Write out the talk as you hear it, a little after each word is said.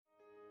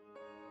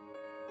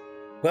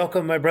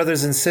Welcome, my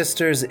brothers and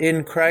sisters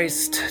in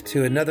Christ,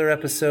 to another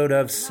episode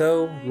of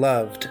So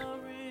Loved.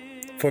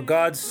 For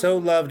God so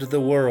loved the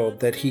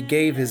world that he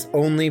gave his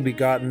only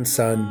begotten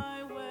Son,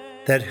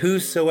 that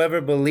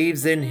whosoever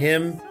believes in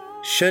him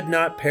should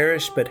not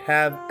perish but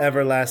have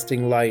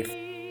everlasting life.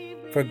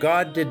 For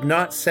God did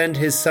not send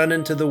his Son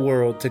into the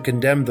world to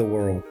condemn the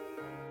world,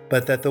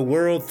 but that the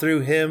world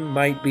through him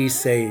might be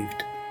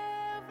saved.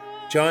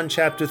 John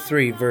chapter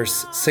 3,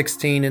 verse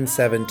 16 and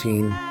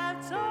 17.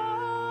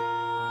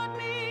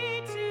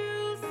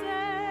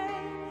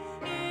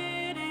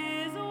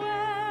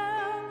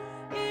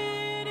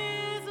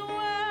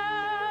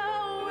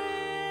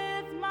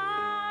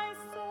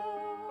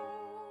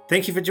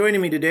 Thank you for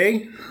joining me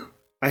today.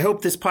 I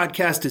hope this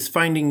podcast is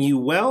finding you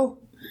well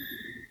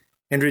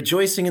and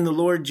rejoicing in the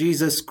Lord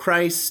Jesus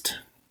Christ.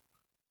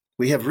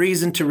 We have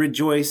reason to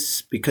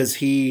rejoice because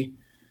he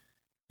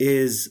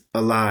is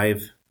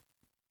alive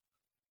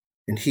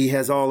and he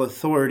has all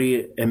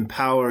authority and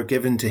power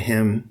given to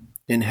him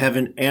in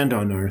heaven and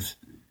on earth.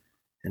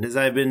 And as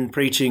I've been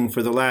preaching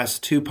for the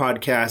last 2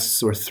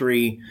 podcasts or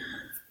 3,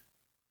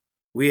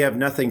 we have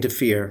nothing to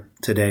fear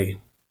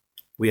today.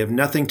 We have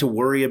nothing to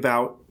worry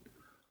about.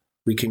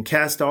 We can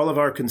cast all of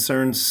our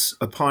concerns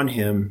upon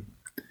him.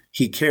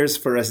 He cares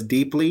for us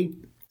deeply,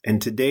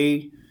 and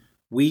today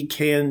we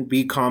can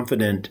be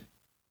confident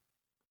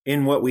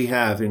in what we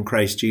have in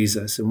Christ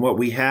Jesus. And what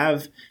we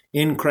have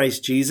in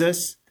Christ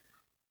Jesus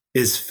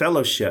is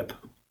fellowship.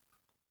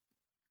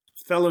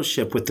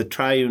 Fellowship with the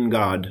triune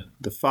God,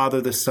 the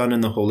Father, the Son,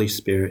 and the Holy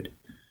Spirit.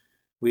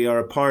 We are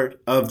a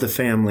part of the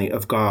family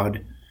of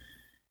God,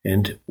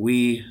 and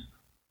we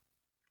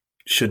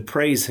should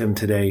praise him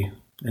today.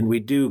 And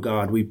we do,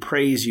 God. We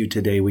praise you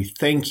today. We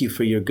thank you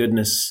for your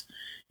goodness,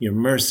 your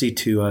mercy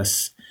to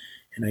us.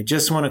 And I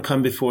just want to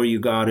come before you,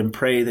 God, and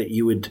pray that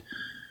you would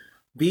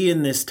be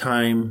in this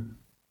time.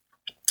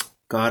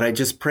 God, I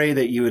just pray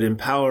that you would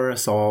empower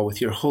us all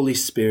with your Holy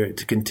Spirit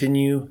to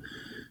continue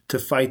to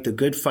fight the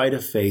good fight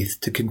of faith,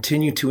 to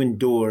continue to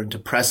endure and to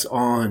press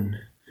on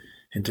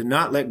and to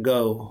not let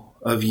go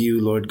of you,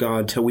 Lord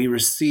God, till we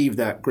receive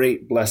that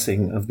great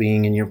blessing of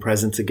being in your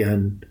presence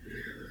again.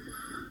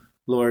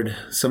 Lord,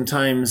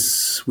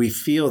 sometimes we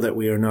feel that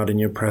we are not in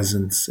your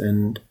presence,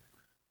 and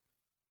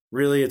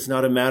really it's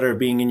not a matter of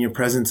being in your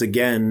presence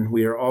again.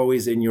 We are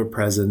always in your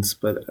presence,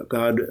 but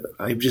God,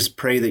 I just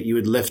pray that you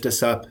would lift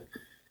us up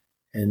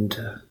and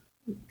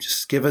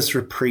just give us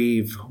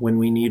reprieve when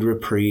we need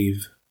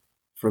reprieve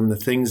from the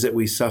things that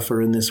we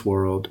suffer in this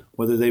world,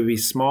 whether they be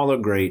small or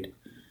great.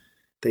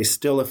 They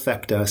still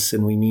affect us,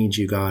 and we need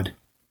you, God.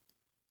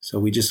 So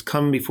we just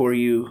come before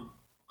you,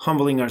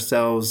 humbling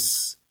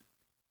ourselves,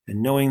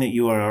 and knowing that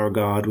you are our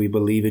God. We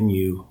believe in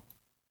you.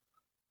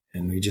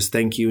 And we just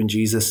thank you in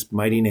Jesus'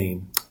 mighty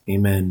name.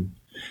 Amen.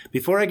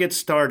 Before I get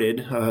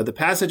started, the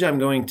passage I'm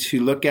going to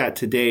look at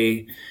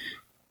today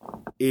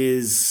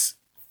is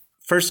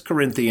 1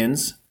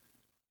 Corinthians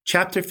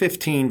chapter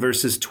 15,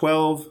 verses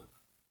 12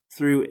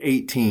 through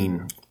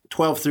 19,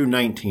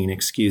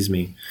 excuse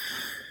me.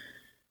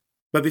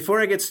 But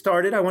before I get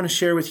started, I want to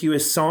share with you a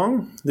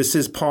song. This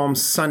is Palm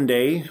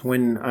Sunday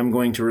when I'm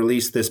going to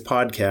release this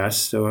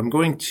podcast. So I'm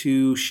going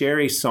to share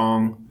a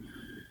song,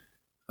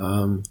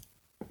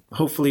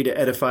 hopefully to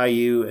edify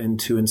you and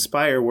to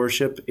inspire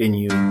worship in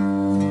you.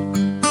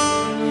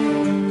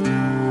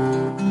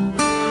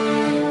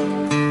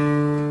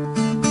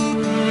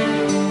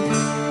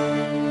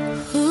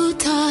 Who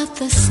taught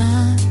the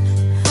sun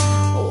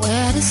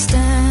where to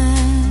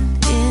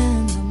stand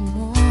in the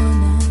morning?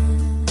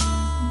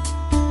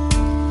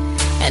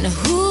 And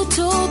who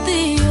told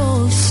the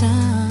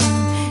ocean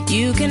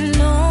you can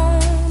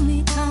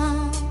only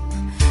come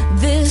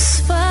this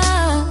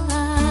far?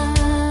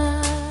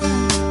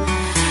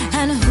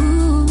 And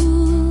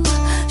who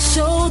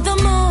showed the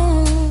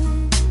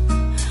moon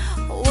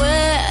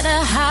where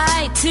to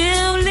hide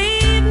till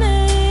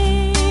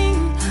evening?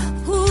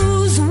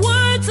 Whose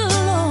words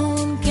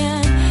alone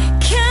can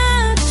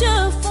catch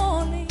a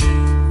falling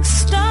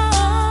star?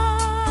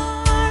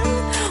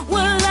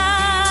 Well,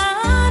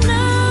 I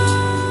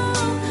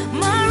know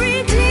my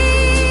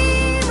Redeemer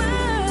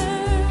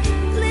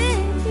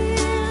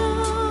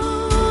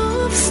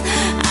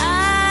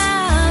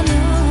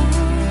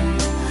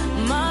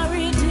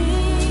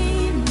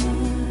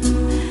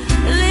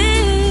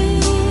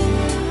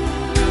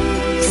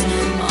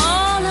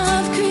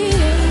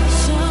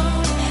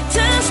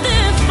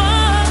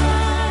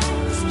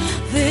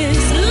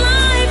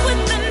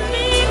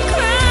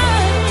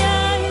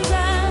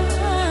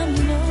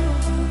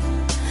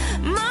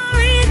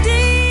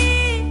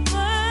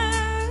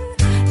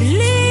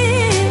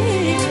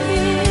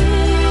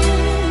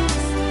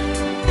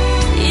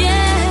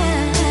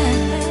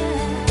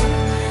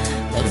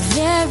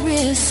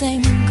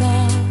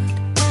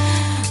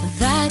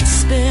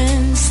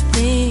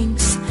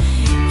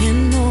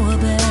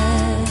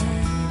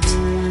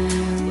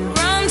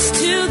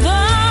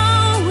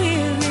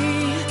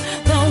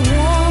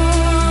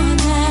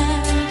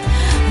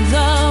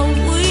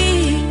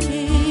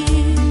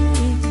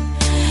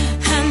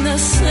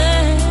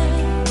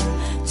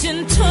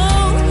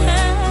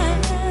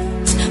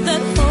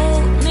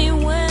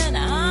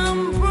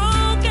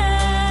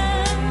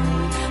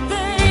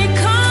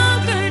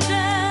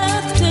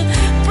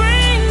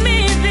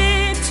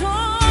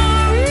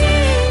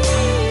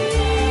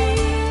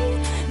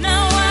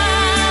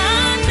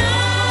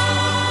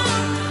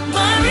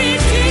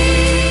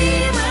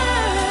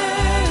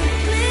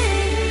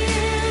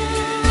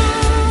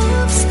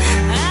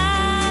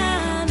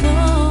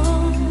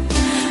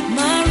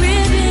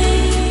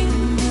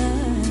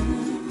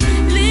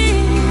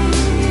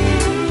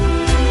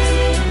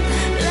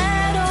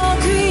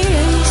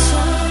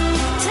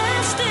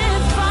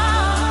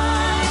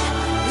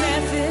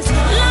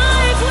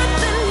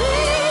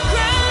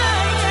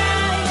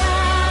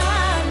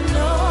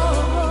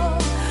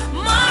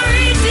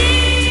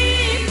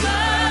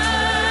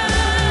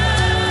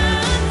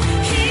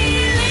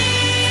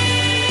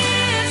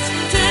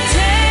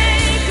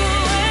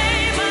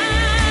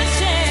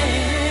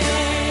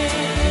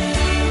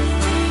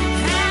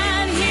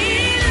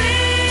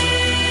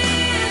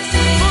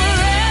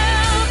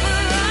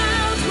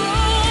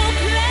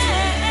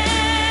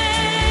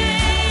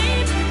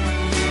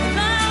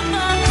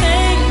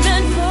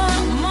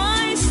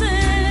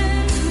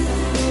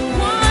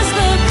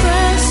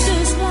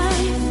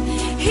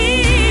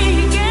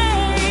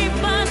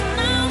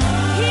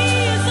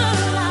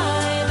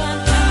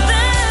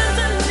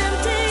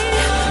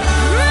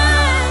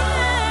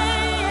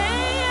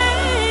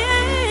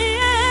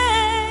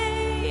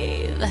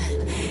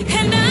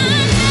And I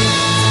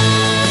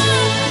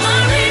know my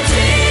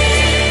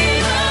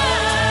Redeemer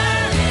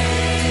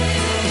lives.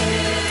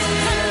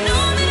 I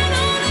know that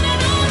my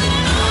Redeemer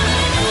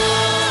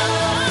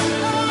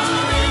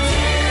lives.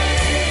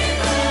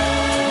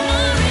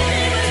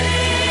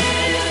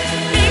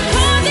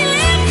 Because he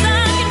lives,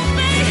 I can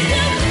face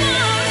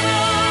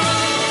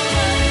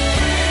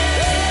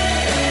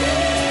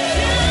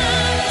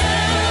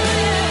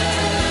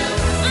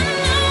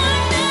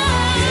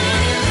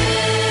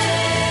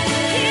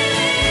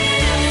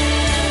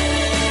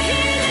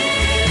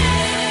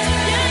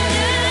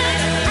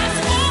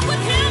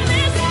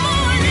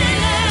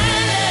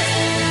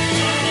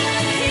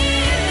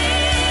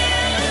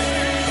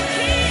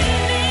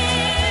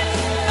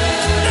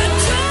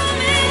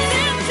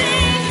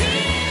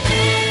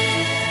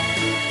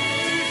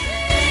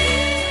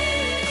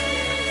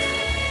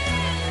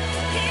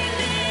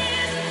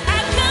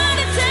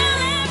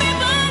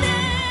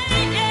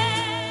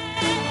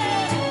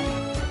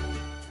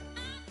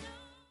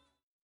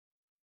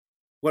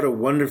What a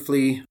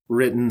wonderfully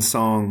written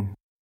song.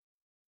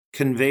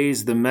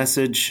 Conveys the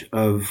message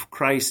of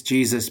Christ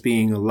Jesus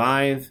being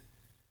alive.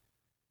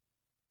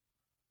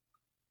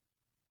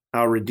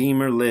 Our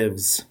Redeemer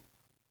lives.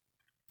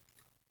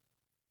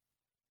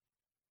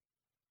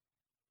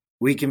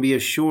 We can be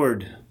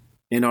assured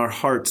in our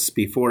hearts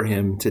before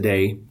him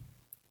today,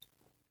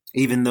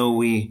 even though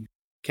we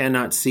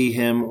cannot see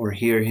him or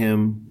hear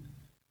him.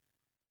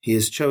 He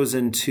has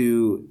chosen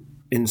to,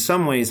 in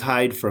some ways,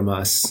 hide from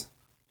us,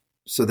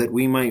 so that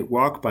we might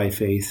walk by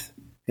faith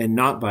and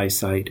not by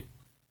sight.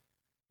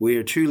 We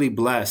are truly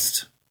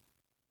blessed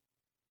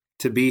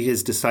to be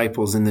his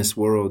disciples in this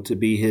world, to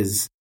be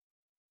his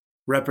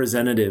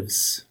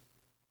representatives,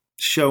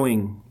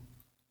 showing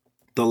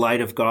the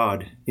light of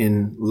God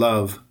in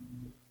love.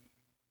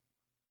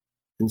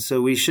 And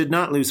so we should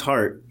not lose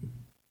heart.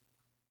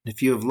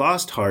 If you have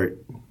lost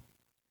heart,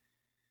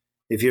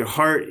 if your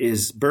heart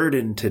is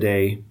burdened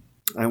today,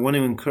 I want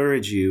to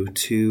encourage you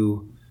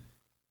to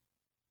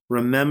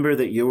remember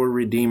that your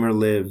Redeemer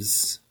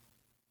lives.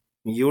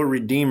 Your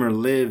Redeemer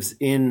lives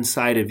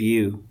inside of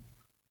you.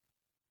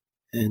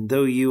 And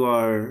though you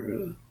are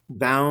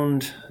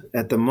bound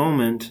at the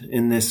moment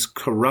in this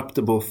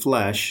corruptible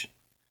flesh,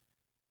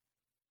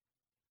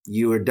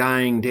 you are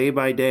dying day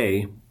by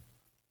day.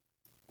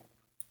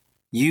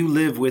 You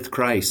live with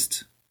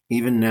Christ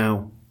even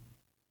now.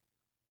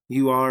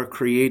 You are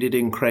created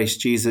in Christ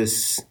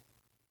Jesus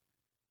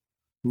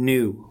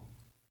new.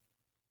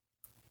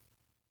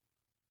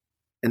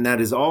 And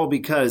that is all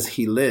because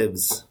he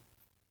lives.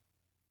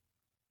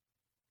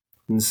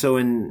 And so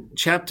in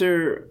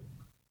chapter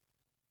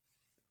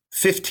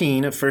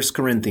 15 of 1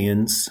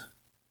 Corinthians,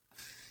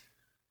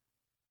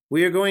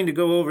 we are going to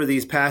go over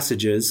these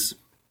passages.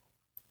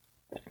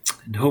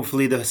 And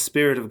hopefully the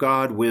Spirit of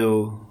God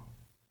will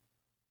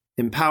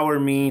empower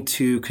me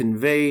to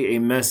convey a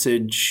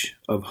message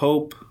of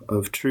hope,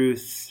 of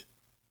truth,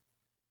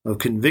 of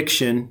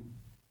conviction.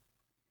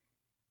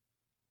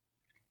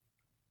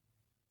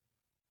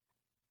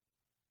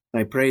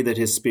 I pray that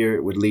his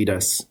Spirit would lead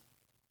us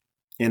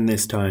in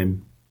this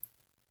time.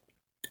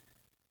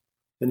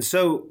 And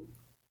so,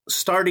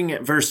 starting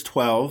at verse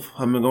 12,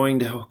 I'm going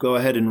to go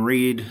ahead and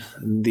read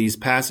these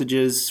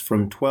passages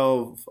from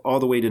 12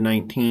 all the way to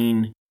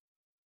 19.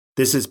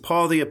 This is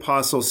Paul the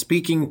Apostle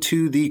speaking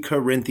to the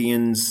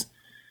Corinthians.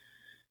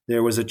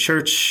 There was a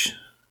church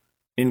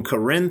in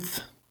Corinth.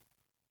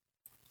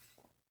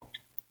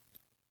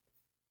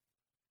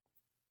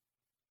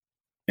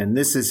 And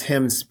this is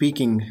him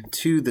speaking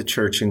to the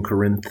church in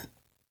Corinth.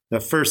 The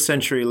first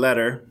century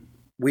letter,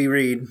 we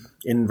read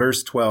in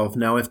verse 12,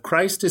 "Now if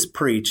Christ is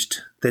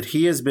preached that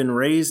he has been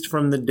raised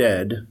from the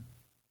dead,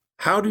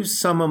 how do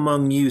some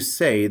among you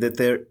say that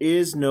there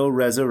is no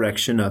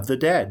resurrection of the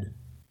dead?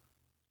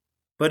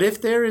 But if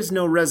there is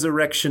no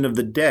resurrection of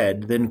the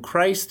dead, then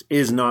Christ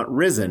is not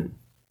risen.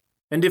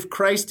 And if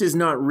Christ is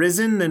not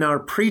risen, then our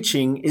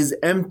preaching is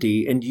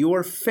empty, and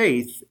your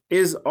faith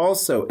is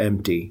also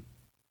empty.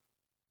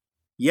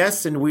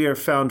 Yes, and we are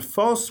found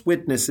false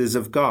witnesses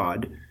of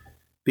God,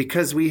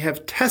 because we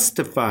have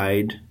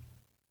testified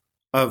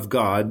of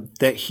God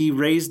that he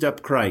raised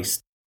up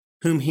Christ,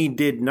 whom he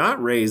did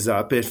not raise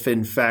up, if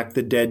in fact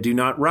the dead do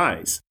not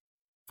rise.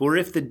 For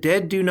if the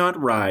dead do not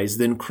rise,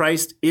 then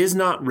Christ is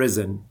not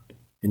risen.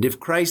 And if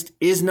Christ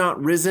is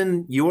not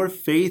risen, your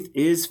faith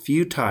is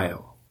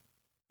futile.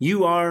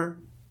 You are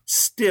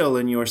still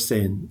in your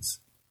sins.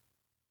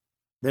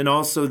 Then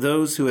also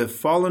those who have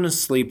fallen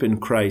asleep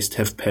in Christ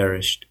have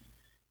perished.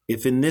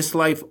 If in this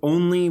life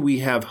only we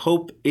have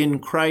hope in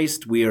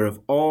Christ, we are of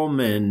all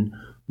men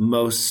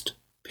most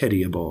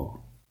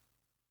pitiable."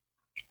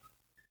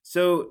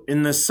 So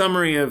in the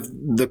summary of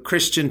the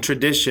Christian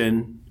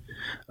tradition,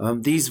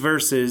 these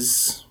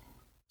verses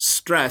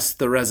stress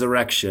the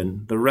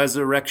resurrection. The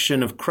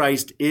resurrection of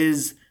Christ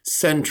is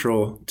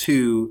central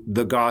to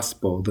the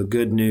gospel, the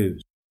good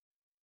news.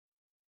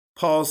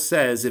 Paul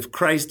says if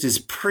Christ is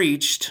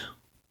preached,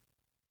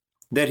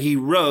 that he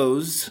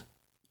rose,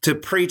 to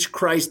preach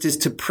Christ is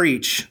to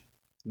preach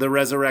the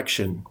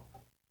resurrection.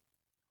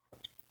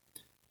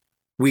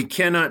 We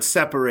cannot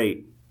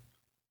separate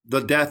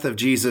the death of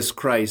Jesus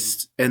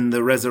Christ and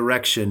the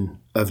resurrection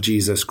of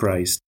Jesus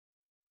Christ.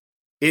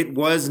 It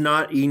was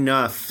not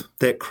enough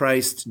that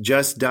Christ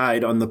just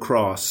died on the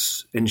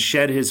cross and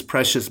shed his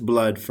precious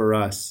blood for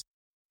us.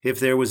 If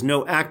there was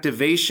no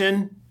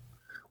activation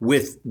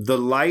with the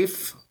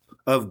life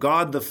of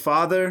God the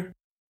Father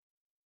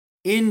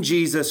in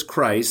Jesus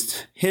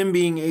Christ, him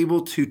being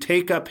able to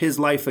take up his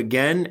life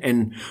again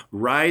and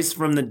rise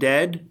from the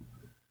dead,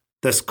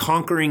 thus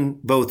conquering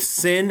both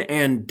sin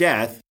and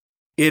death,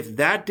 if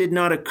that did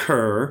not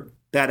occur,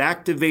 that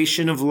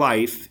activation of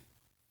life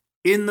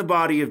in the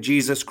body of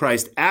Jesus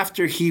Christ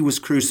after he was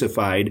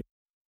crucified,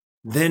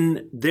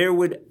 then there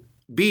would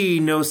be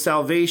no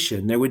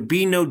salvation. There would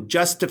be no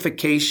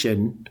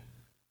justification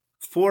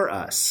for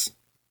us.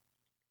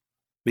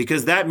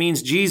 Because that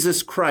means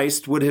Jesus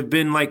Christ would have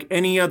been like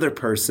any other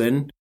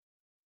person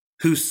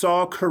who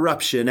saw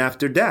corruption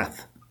after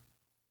death.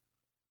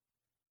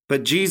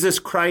 But Jesus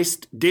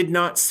Christ did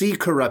not see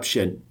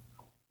corruption.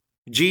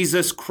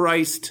 Jesus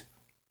Christ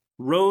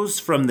rose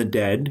from the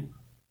dead.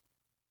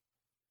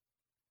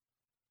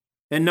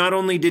 And not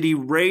only did he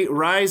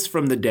rise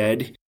from the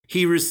dead,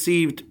 he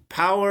received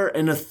power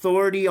and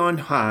authority on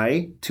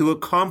high to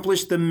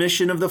accomplish the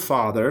mission of the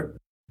Father,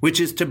 which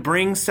is to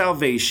bring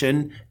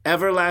salvation,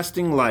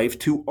 everlasting life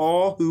to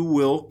all who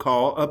will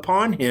call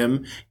upon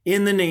him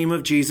in the name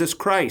of Jesus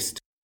Christ.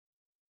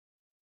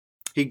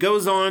 He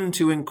goes on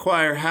to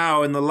inquire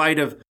how, in the light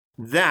of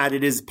that,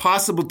 it is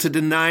possible to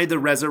deny the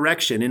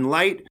resurrection, in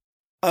light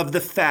of the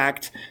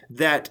fact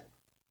that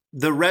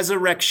the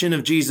resurrection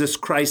of Jesus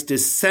Christ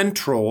is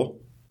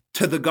central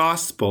to the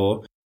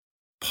gospel.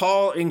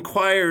 Paul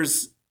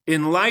inquires,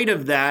 in light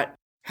of that,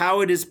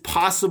 how it is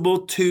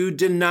possible to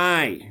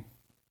deny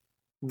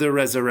the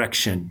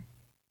resurrection.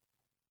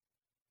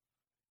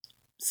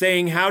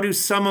 Saying, how do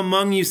some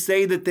among you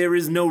say that there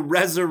is no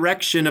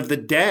resurrection of the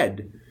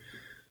dead?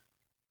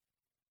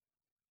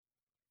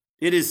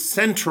 It is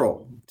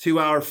central to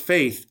our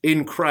faith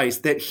in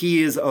Christ that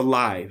he is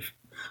alive.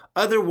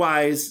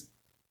 Otherwise,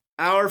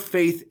 our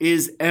faith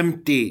is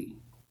empty.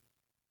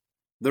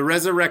 The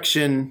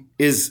resurrection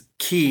is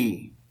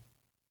key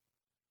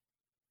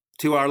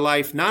to our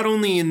life, not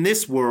only in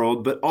this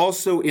world, but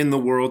also in the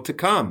world to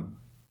come.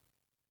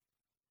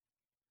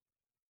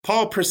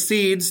 Paul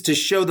proceeds to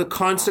show the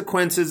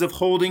consequences of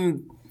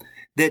holding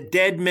that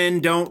dead men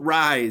don't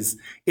rise.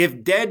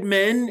 If dead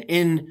men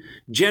in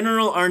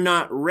general are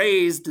not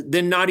raised,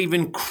 then not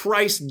even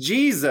Christ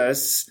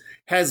Jesus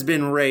has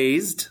been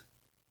raised,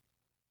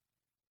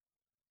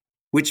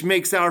 which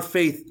makes our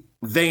faith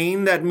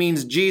vain. That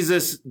means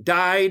Jesus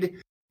died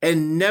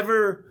and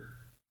never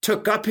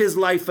took up his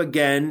life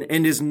again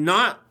and is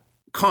not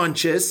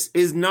conscious,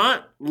 is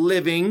not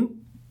living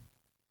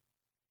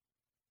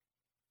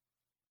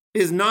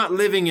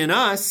in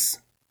us.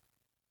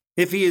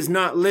 If he is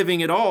not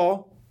living at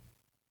all,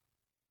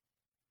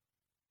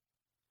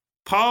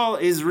 Paul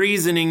is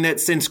reasoning that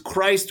since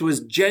Christ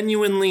was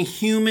genuinely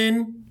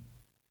human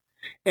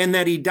and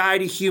that he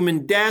died a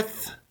human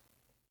death,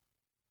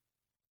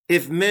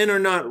 if men are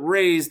not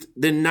raised,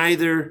 then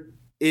neither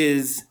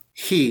is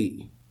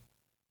he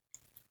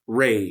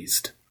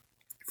raised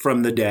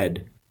from the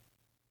dead.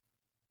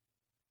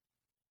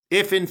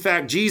 If in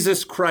fact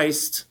Jesus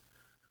Christ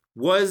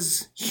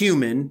was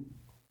human,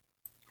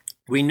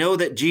 we know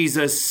that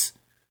Jesus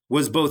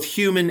was both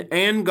human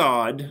and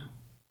God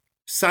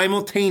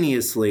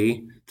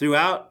simultaneously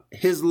throughout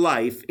his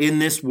life in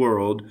this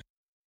world.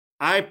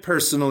 I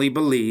personally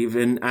believe,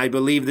 and I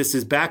believe this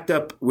is backed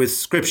up with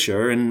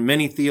scripture, and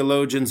many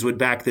theologians would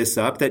back this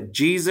up, that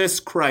Jesus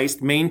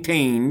Christ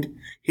maintained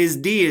his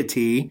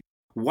deity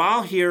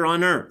while here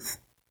on earth,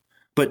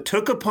 but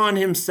took upon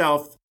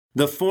himself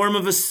the form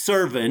of a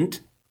servant,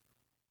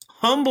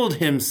 humbled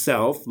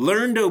himself,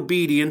 learned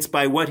obedience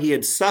by what he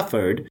had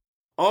suffered,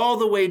 all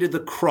the way to the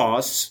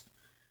cross,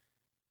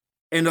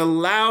 and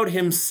allowed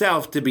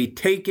himself to be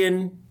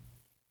taken,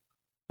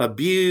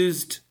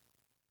 abused,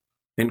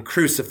 and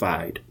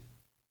crucified.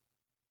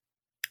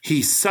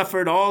 He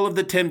suffered all of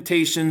the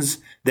temptations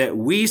that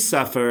we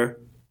suffer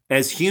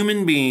as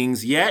human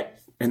beings,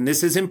 yet, and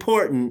this is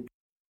important,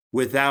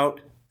 without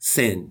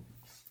sin.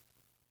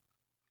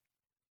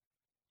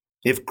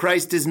 If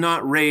Christ is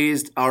not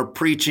raised, our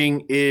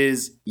preaching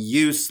is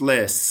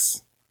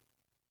useless.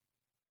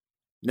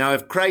 Now,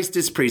 if Christ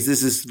is preached,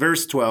 this is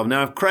verse 12.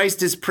 Now, if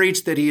Christ is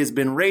preached that he has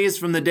been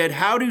raised from the dead,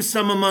 how do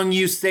some among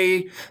you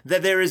say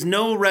that there is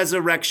no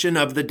resurrection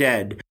of the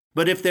dead?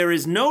 But if there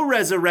is no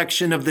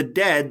resurrection of the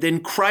dead,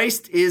 then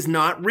Christ is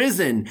not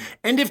risen.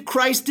 And if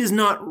Christ is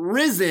not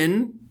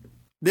risen,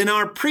 then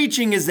our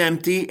preaching is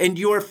empty and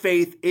your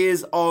faith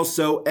is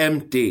also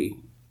empty.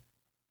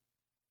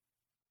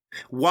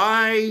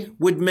 Why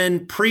would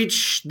men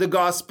preach the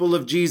gospel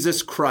of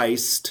Jesus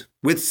Christ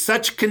with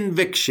such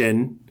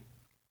conviction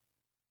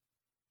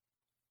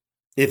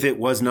if it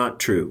was not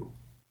true,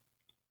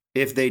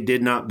 if they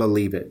did not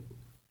believe it?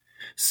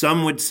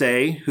 Some would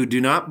say, who do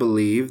not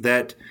believe,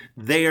 that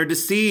they are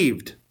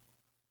deceived.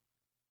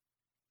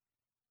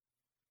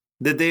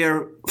 that they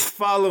are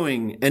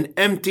following an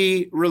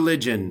empty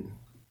religion,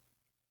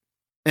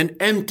 an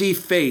empty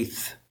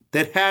faith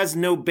that has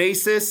no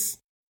basis,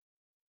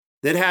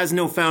 that has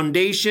no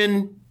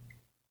foundation,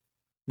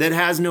 that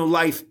has no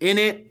life in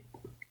it.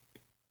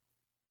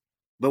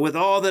 But with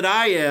all that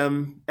I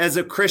am as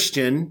a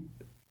Christian,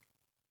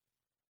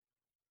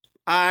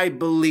 I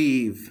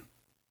believe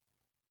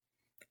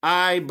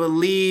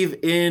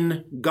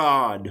in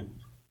God.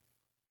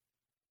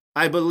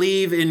 I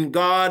believe in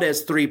God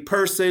as three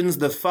persons,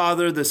 the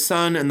Father, the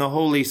Son, and the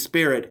Holy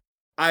Spirit.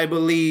 I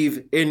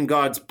believe in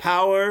God's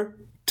power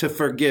to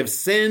forgive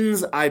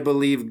sins. I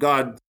believe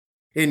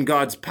in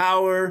God's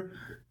power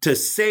to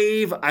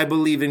save. I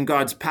believe in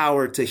God's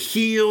power to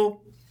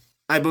heal.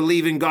 I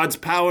believe in God's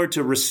power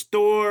to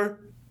restore.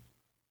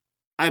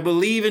 I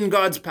believe in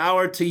God's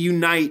power to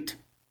unite.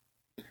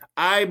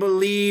 I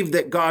believe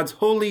that God's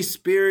Holy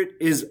Spirit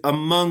is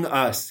among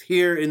us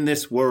here in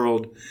this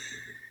world.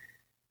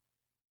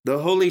 The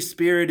Holy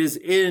Spirit is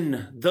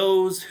in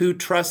those who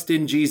trust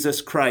in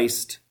Jesus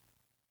Christ.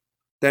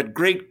 That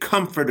great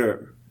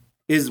Comforter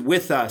is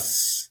with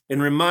us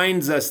and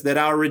reminds us that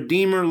our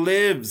Redeemer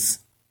lives,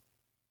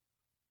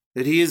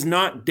 that he is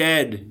not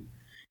dead.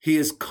 He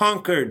has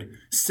conquered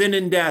sin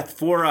and death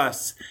for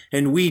us,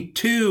 and we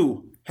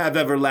too have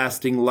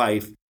everlasting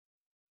life.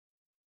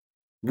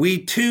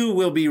 We too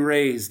will be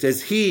raised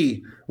as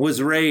he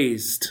was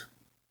raised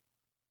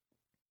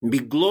and be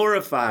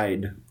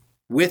glorified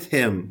with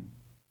him.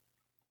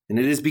 And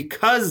it is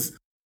because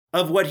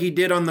of what he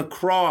did on the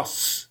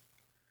cross,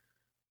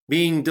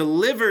 being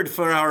delivered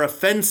for our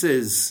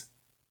offenses,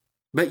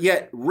 but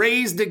yet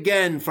raised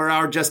again for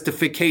our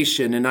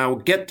justification. And I will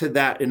get to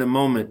that in a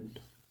moment.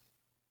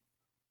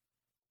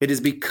 It is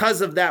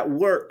because of that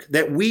work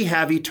that we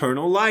have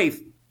eternal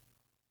life,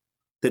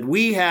 that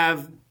we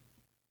have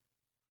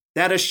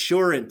that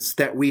assurance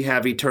that we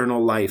have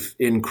eternal life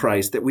in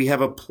Christ, that we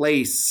have a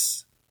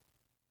place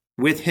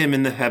with him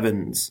in the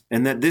heavens,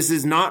 and that this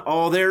is not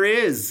all there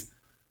is.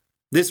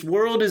 This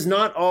world is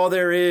not all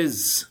there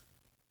is.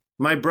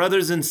 My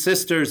brothers and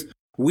sisters,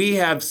 we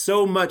have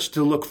so much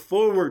to look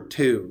forward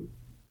to.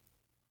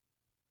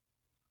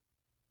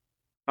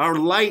 Our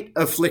light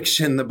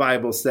affliction, the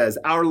Bible says,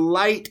 our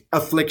light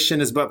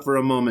affliction is but for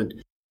a moment.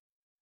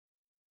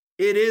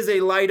 It is a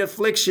light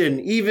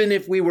affliction, even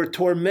if we were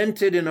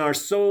tormented in our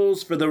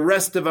souls for the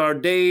rest of our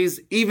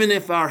days, even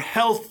if our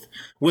health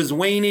was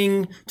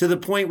waning to the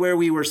point where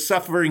we were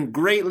suffering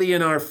greatly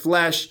in our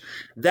flesh,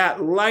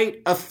 that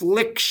light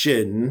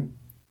affliction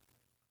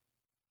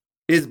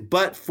is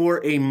but for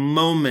a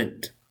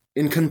moment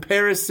in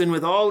comparison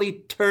with all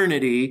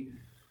eternity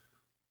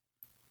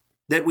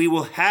that we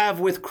will have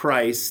with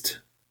Christ.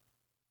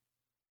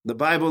 The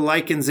Bible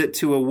likens it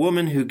to a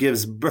woman who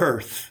gives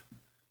birth.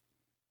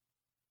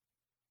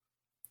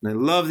 And I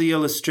love the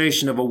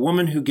illustration of a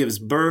woman who gives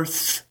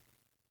birth,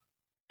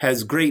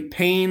 has great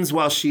pains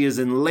while she is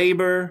in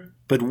labor,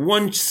 but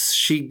once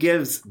she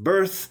gives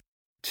birth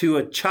to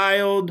a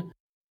child,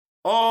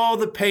 all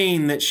the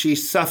pain that she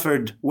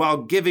suffered while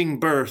giving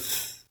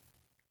birth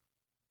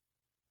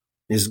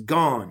is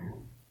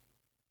gone,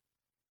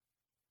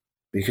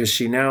 because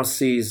she now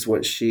sees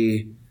what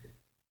she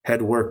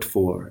had worked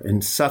for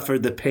and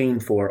suffered the pain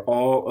for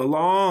all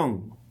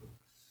along.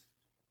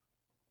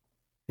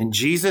 And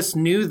Jesus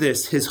knew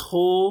this, his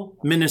whole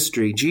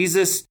ministry.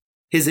 Jesus,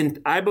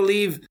 I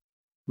believe,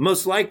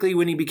 most likely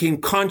when he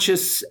became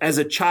conscious as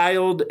a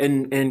child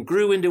and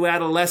grew into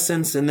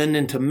adolescence and then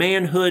into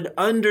manhood,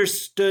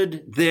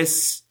 understood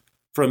this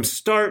from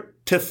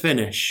start to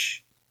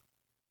finish.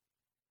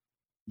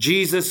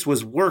 Jesus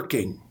was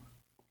working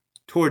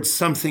towards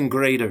something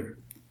greater.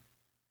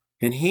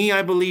 And he,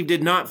 I believe,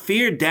 did not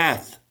fear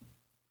death.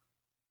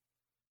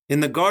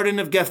 In the Garden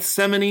of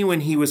Gethsemane,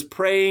 when he was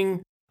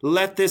praying,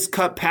 "Let this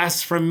cup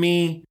pass from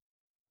me,"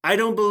 I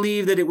don't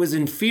believe that it was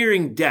in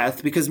fearing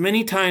death, because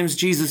many times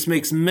Jesus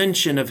makes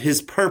mention of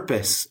his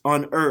purpose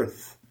on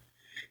earth.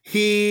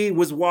 He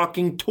was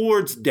walking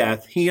towards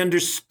death. He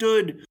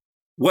understood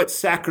what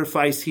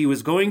sacrifice he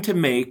was going to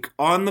make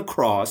on the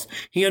cross.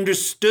 He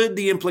understood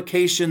the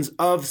implications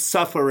of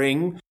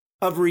suffering,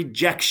 of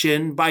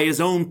rejection by his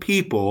own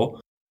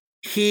people.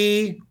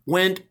 He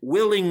went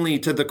willingly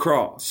to the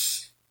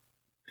cross.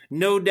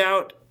 No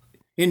doubt,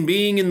 in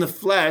being in the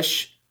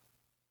flesh,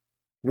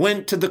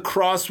 went to the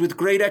cross with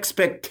great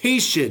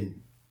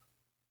expectation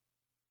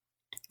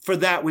for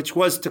that which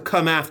was to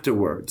come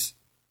afterwards.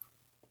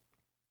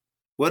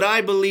 What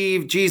I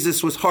believe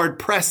Jesus was hard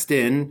pressed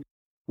in,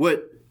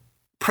 what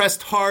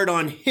pressed hard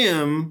on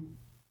him,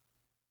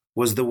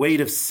 was the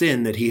weight of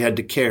sin that he had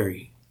to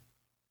carry.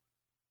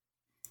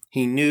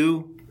 He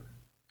knew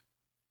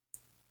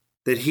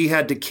that he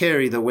had to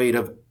carry the weight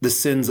of the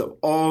sins of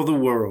all the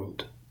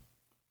world.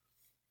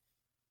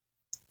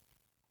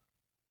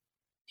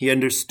 He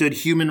understood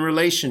human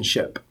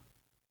relationship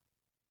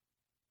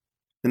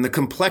and the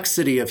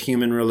complexity of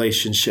human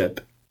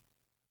relationship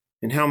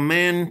and how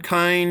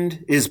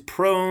mankind is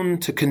prone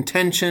to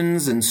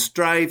contentions and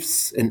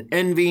strifes and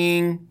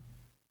envying,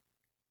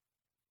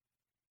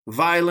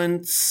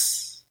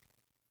 violence,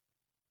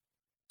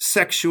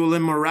 sexual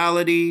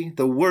immorality,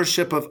 the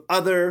worship of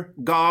other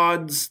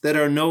gods that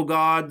are no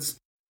gods.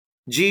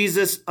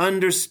 Jesus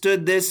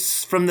understood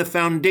this from the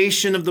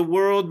foundation of the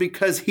world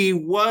because he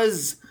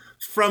was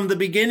from the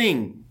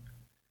beginning.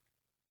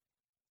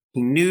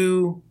 He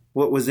knew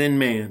what was in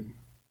man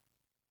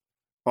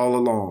all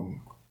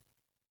along,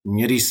 and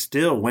yet he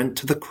still went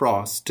to the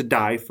cross to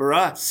die for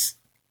us.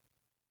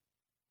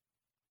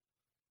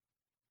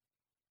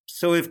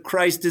 So if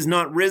Christ is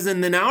not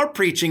risen, then our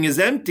preaching is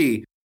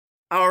empty.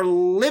 Our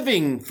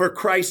living for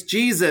Christ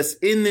Jesus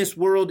in this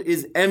world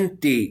is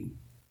empty.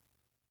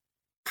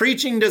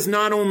 Preaching does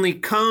not only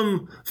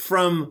come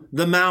from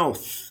the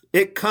mouth,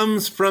 it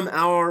comes from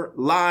our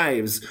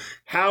lives.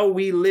 How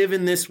we live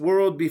in this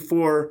world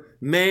before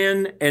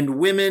man and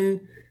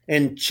women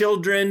and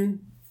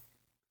children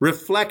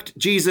reflect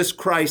Jesus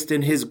Christ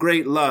and his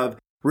great love,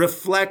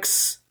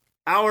 reflects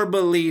our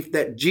belief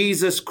that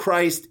Jesus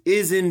Christ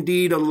is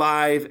indeed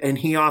alive and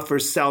he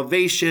offers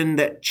salvation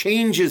that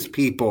changes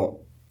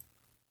people.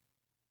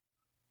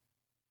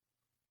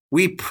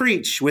 We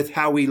preach with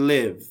how we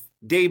live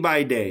day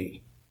by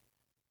day.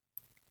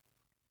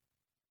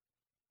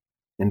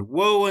 And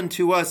woe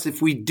unto us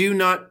if we do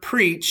not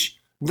preach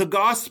the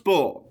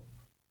gospel.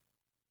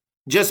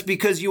 Just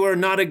because you are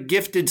not a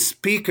gifted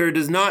speaker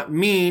does not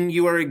mean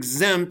you are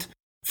exempt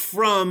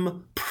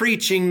from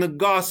preaching the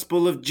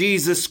gospel of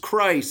Jesus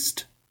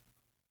Christ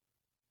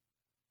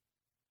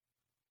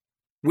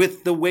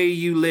with the way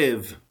you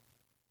live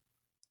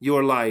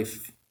your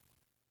life,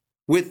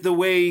 with the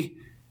way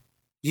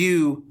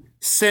you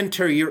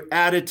center your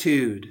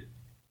attitude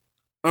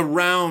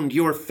around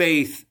your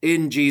faith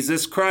in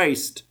Jesus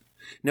Christ.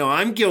 Now,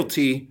 I'm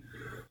guilty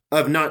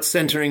of not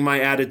centering my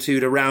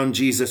attitude around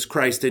Jesus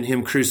Christ and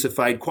him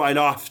crucified quite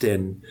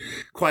often.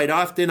 Quite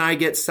often I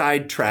get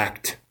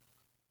sidetracked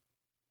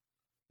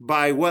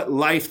by what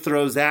life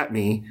throws at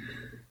me.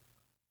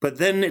 But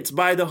then it's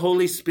by the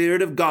Holy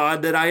Spirit of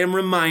God that I am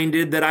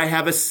reminded that I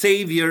have a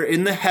Savior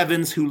in the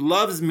heavens who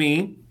loves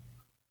me,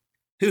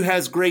 who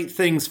has great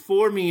things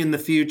for me in the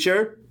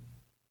future,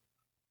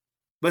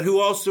 but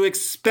who also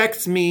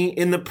expects me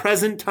in the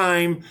present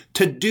time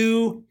to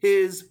do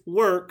his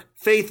work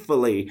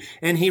faithfully.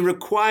 And he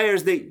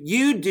requires that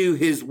you do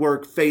his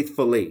work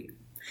faithfully,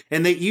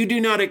 and that you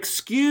do not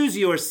excuse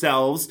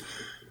yourselves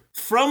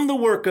from the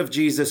work of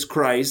Jesus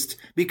Christ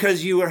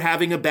because you are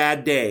having a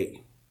bad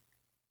day,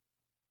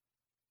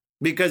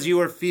 because you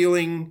are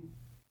feeling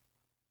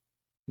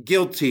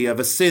guilty of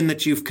a sin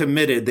that you've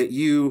committed, that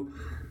you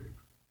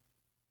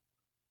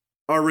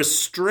are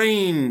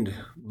restrained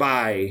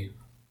by,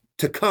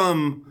 to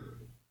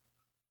come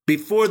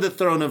before the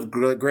throne of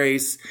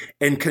grace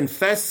and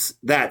confess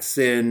that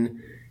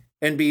sin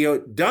and be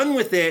done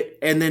with it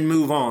and then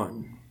move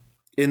on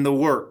in the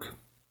work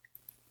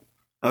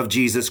of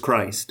Jesus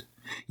Christ.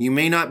 You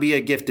may not be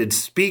a gifted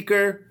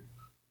speaker.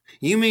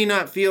 You may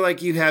not feel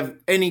like you have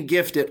any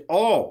gift at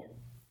all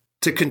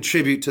to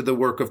contribute to the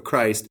work of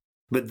Christ,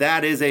 but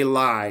that is a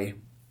lie.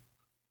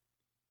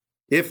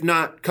 If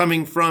not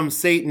coming from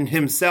Satan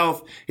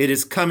himself, it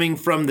is coming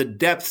from the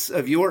depths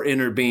of your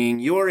inner being,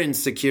 your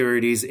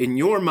insecurities in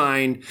your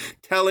mind,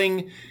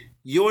 telling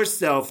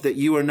yourself that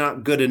you are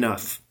not good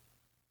enough,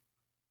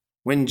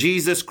 when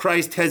Jesus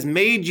Christ has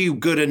made you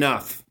good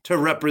enough to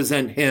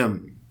represent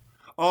him.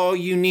 All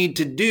you need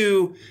to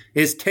do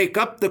is take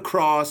up the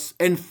cross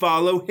and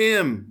follow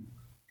him,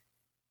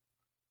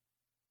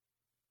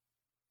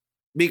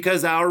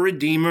 because our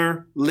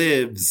Redeemer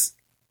lives.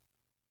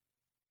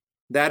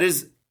 That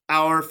is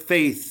our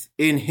faith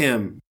in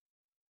him.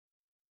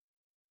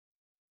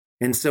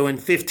 And so in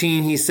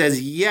 15, he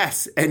says,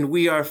 yes, and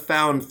we are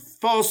found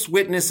false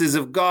witnesses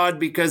of God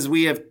because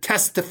we have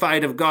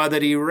testified of God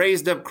that he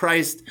raised up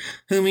Christ,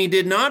 whom he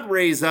did not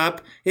raise up,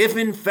 if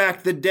in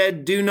fact the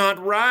dead do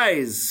not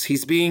rise.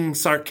 He's being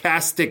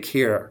sarcastic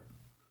here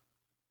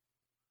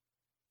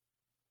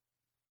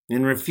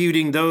in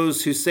refuting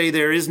those who say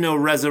there is no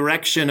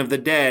resurrection of the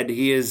dead.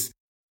 He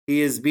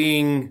is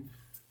being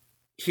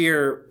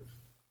here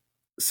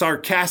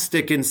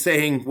sarcastic in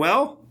saying,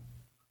 well,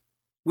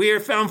 we are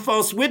found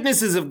false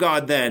witnesses of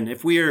God then,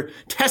 if we are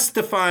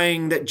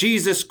testifying that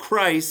Jesus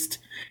Christ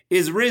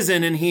is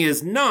risen and he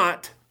is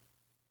not.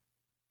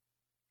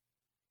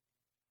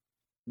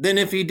 Then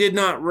if he did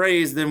not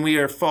raise, then we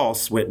are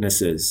false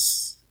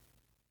witnesses.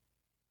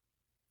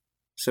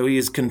 So he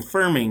is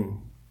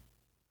confirming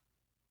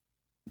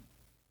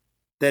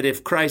that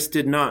if Christ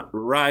did not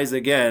rise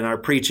again, our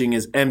preaching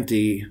is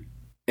empty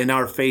and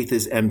our faith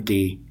is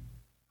empty.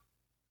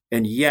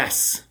 And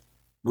yes,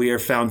 we are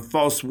found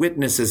false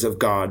witnesses of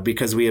God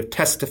because we have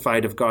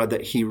testified of God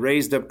that he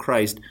raised up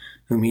Christ,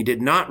 whom he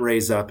did not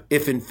raise up,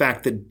 if in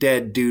fact the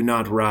dead do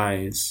not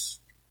rise.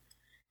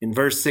 In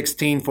verse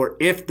 16, for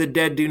if the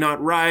dead do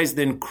not rise,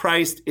 then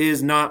Christ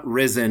is not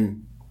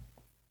risen.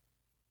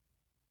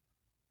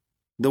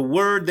 The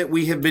word that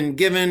we have been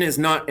given is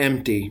not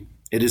empty.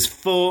 It is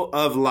full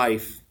of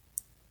life.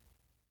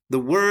 The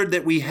word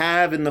that we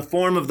have in the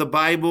form of the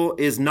Bible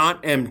is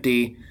not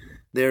empty.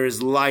 There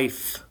is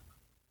life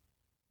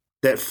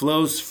that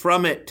flows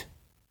from it.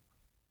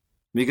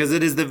 because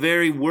it is the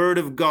very word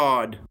of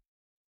God,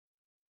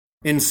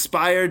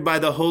 inspired by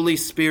the Holy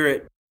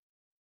Spirit,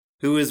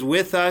 who is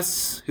with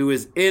us, who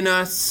is in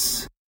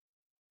us,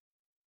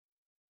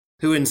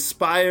 who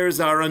inspires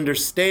our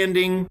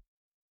understanding.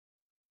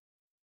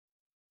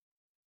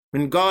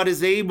 When God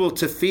is able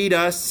to feed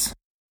us,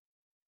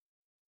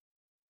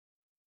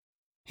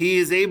 He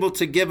is able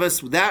to give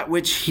us that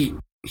which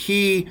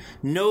He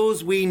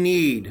knows we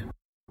need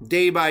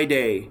day by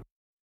day.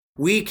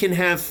 We can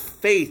have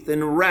faith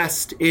and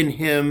rest in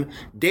Him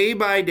day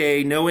by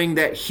day, knowing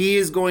that He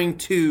is going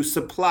to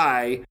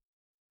supply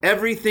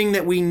everything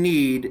that we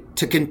need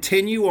to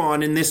continue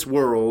on in this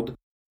world,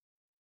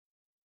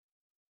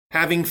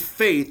 having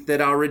faith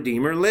that our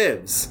Redeemer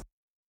lives.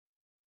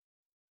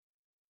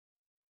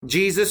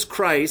 Jesus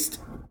Christ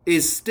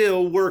is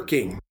still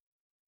working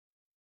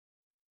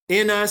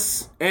in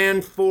us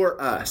and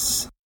for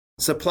us,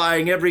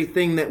 supplying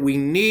everything that we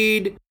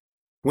need.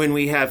 When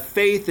we have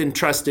faith and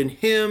trust in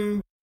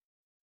Him,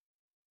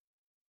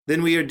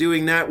 then we are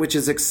doing that which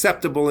is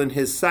acceptable in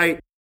His sight.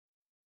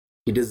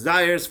 He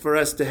desires for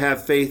us to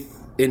have faith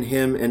in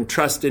Him and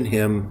trust in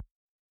Him.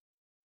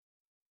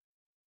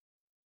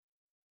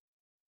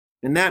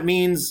 And that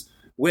means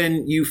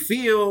when you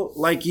feel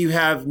like you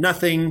have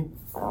nothing,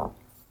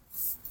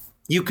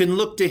 you can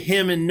look to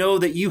Him and know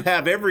that you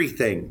have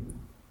everything.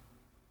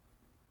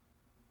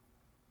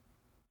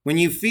 When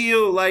you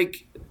feel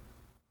like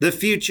the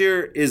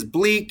future is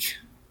bleak,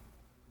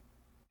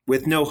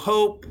 with no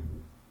hope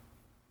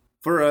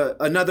for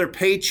another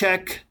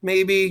paycheck,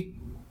 maybe,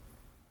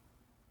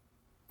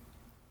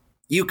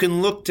 you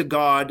can look to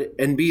God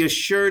and be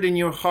assured in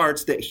your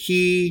hearts that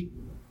He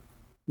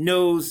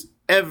knows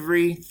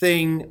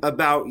everything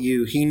about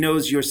you. He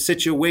knows your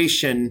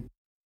situation,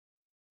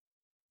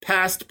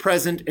 past,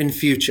 present, and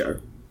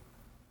future.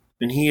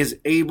 And He is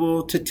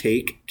able to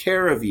take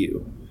care of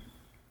you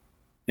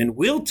and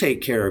will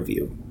take care of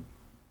you.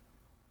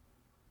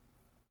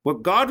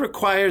 What God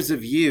requires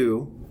of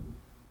you,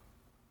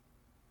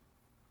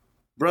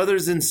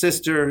 brothers and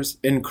sisters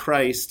in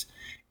Christ,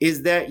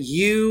 is that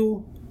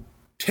you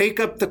take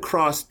up the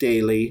cross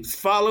daily,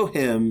 follow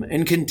Him,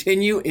 and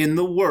continue in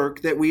the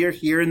work that we are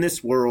here in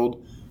this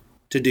world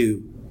to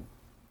do.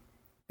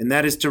 And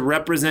that is to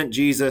represent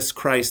Jesus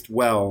Christ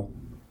well.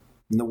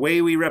 And the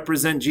way we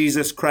represent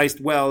Jesus Christ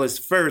well is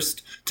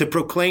first to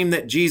proclaim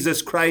that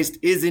Jesus Christ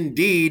is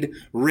indeed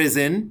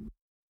risen,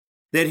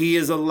 that He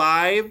is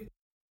alive,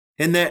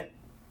 and that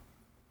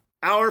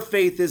our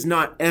faith is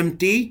not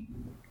empty,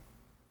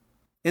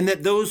 and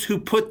that those who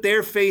put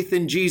their faith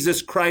in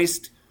Jesus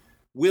Christ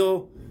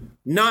will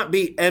not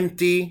be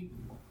empty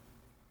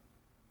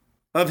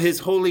of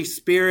His Holy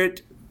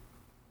Spirit,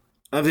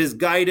 of His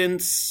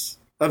guidance,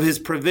 of His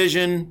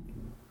provision,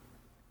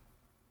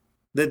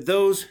 that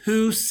those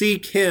who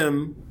seek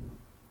Him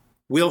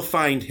will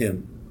find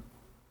Him.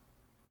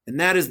 And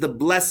that is the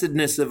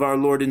blessedness of our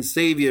Lord and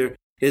Savior,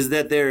 is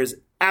that there is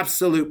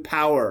absolute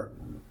power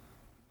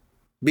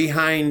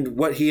behind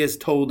what He has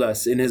told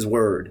us in His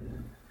Word.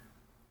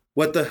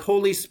 What the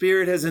Holy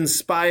Spirit has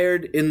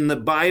inspired in the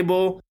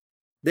Bible,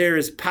 there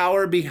is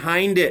power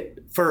behind it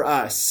for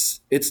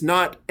us. It's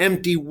not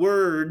empty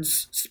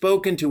words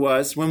spoken to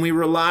us. When we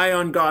rely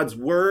on God's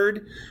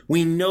Word,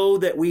 we know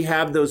that we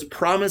have those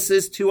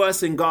promises to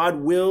us, and God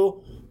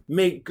will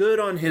make good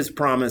on His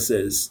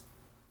promises.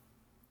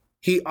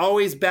 He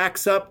always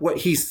backs up what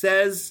He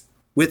says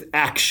with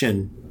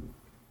action.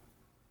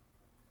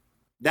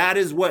 That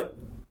is what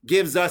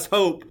gives us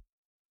hope,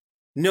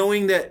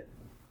 knowing that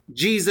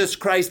Jesus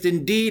Christ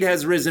indeed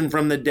has risen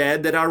from the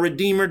dead, that our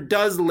Redeemer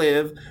does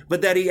live,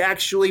 but that He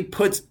actually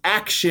puts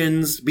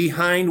actions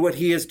behind what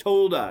He has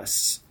told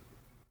us.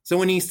 So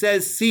when He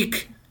says,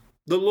 seek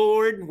the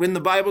Lord, when the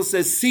Bible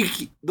says,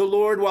 seek the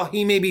Lord while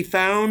He may be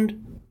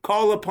found,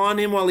 call upon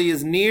Him while He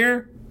is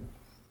near,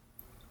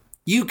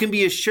 you can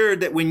be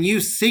assured that when you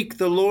seek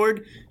the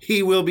Lord,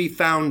 He will be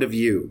found of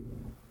you.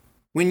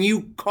 When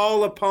you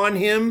call upon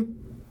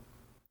Him,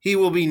 He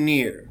will be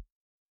near.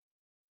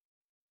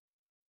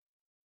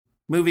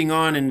 Moving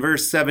on in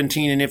verse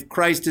 17, and if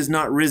Christ is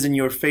not risen,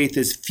 your faith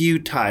is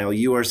futile.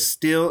 You are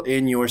still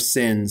in your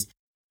sins.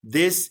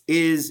 This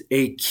is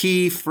a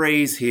key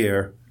phrase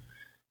here.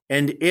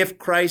 And if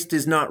Christ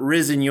is not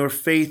risen, your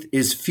faith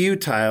is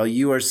futile.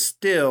 You are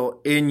still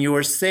in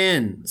your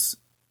sins.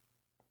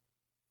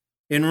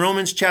 In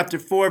Romans chapter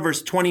 4,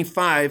 verse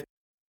 25,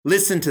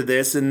 listen to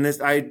this, and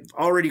this I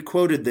already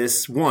quoted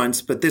this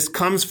once, but this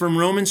comes from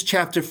Romans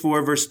chapter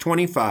 4, verse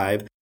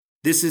 25.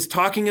 This is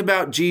talking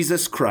about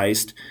Jesus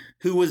Christ,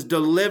 who was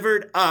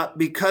delivered up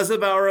because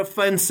of our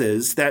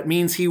offenses. That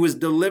means He was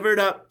delivered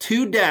up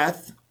to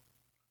death,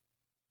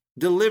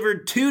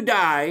 delivered to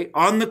die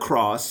on the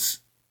cross,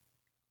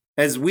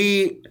 as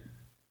we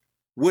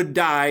would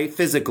die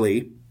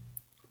physically.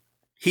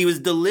 He was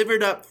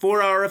delivered up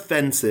for our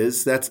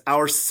offenses, that's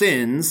our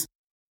sins,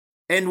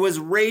 and was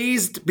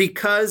raised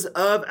because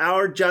of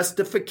our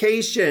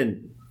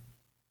justification.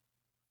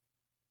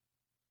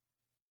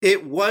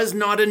 It was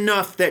not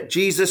enough that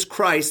Jesus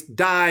Christ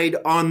died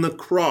on the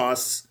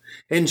cross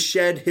and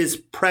shed his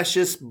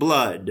precious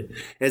blood.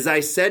 As I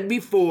said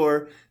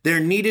before, there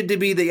needed to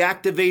be the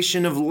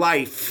activation of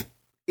life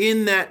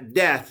in that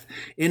death.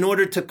 In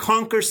order to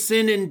conquer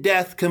sin and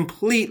death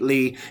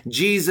completely,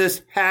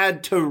 Jesus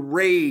had to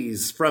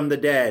raise from the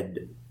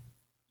dead,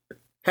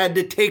 had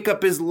to take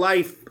up his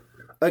life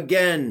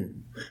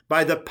again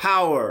by the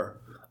power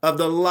of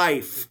the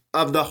life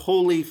of the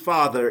Holy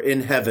Father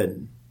in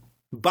heaven,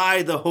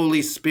 by the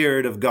Holy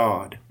Spirit of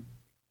God.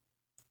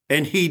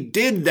 And he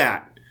did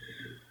that.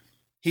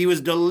 He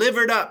was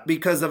delivered up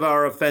because of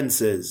our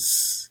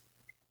offenses.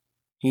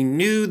 He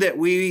knew that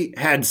we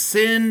had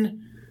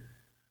sin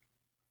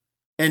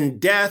and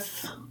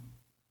death,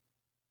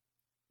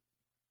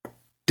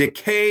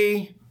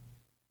 decay,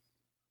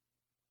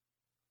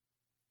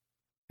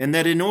 and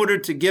that in order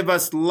to give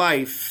us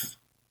life,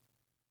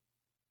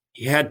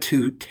 he had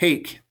to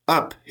take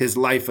up his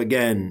life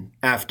again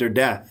after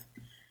death.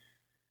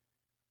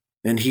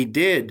 And he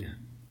did.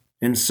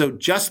 And so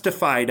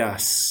justified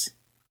us.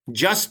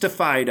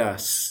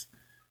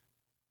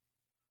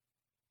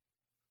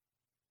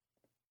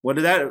 What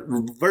that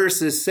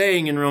verse is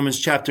saying in Romans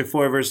chapter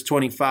 4, verse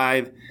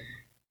 25,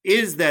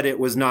 is that it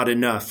was not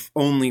enough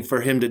only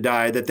for him to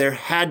die, that there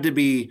had to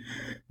be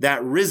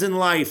that risen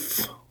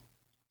life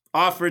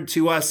offered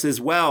to us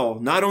as well.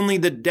 Not only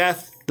the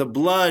death, the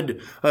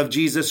blood of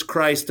Jesus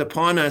Christ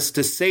upon us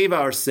to save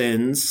our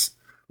sins,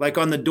 like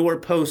on the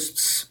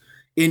doorposts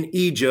in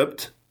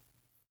Egypt,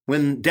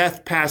 when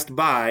death passed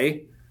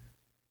by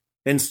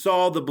and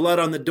saw the blood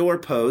on the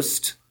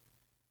doorpost,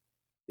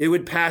 it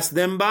would pass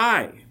them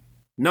by,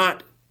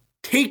 not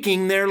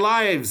taking their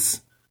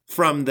lives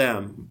from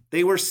them.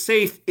 They were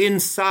safe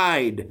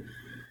inside.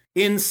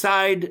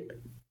 Inside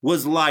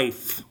was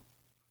life.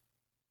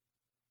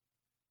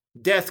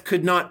 Death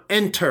could not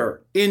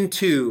enter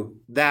into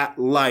that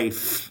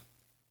life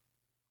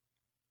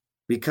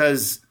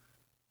because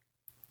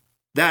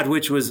that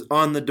which was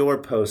on the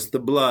doorpost, the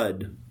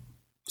blood,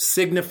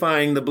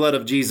 signifying the blood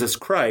of Jesus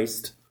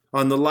Christ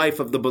on the life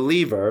of the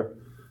believer,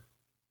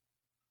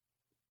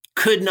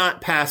 could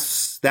not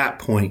pass that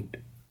point.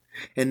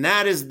 And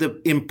that is the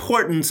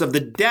importance of the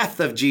death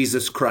of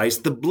Jesus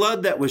Christ, the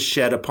blood that was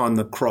shed upon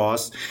the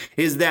cross,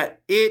 is that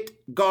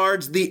it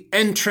guards the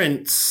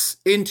entrance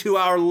into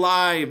our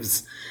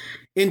lives,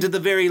 into the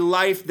very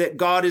life that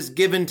God has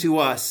given to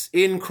us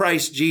in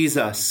Christ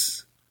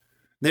Jesus.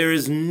 There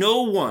is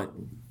no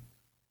one,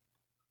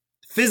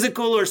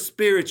 physical or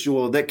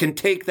spiritual, that can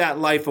take that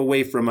life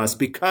away from us,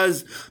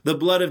 because the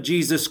blood of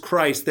Jesus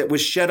Christ that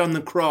was shed on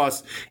the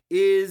cross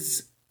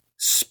is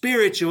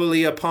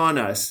spiritually upon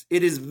us.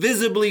 It is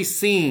visibly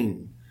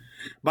seen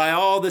by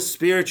all the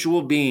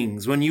spiritual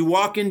beings. When you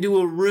walk into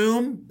a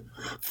room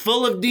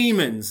full of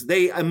demons,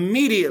 they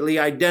immediately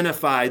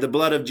identify the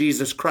blood of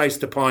Jesus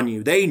Christ upon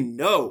you. They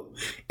know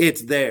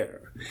it's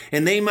there.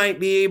 And they might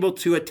be able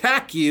to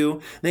attack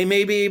you. They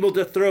may be able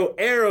to throw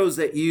arrows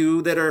at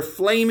you that are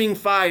flaming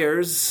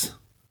fires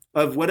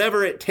of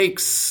whatever it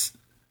takes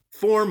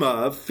form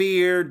of,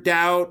 fear,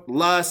 doubt,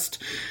 lust.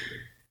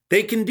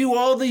 They can do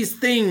all these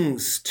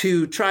things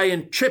to try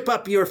and trip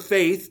up your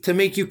faith, to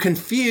make you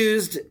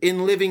confused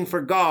in living for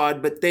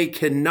God, but they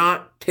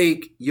cannot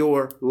take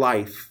your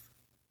life.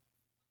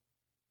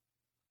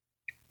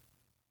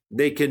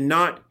 They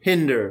cannot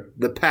hinder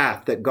the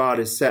path that God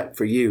has set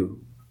for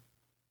you.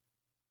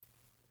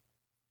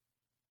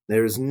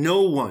 There is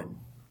no one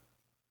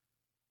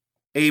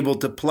able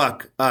to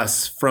pluck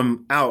us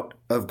from out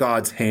of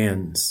God's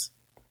hands.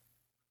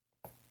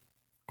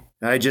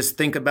 I just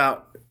think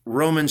about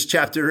Romans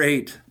chapter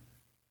 8,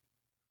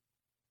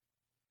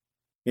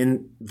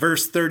 in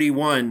verse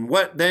 31.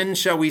 What then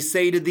shall we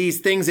say to these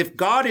things? If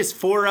God is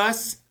for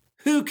us,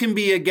 who can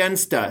be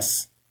against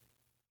us?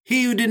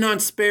 He who did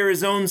not spare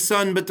his own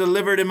son, but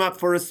delivered him up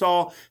for us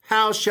all,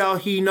 how shall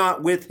he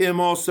not with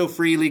him also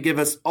freely give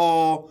us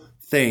all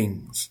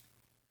things?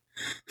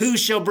 Who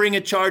shall bring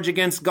a charge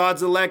against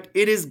God's elect?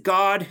 It is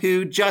God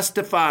who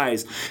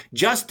justifies.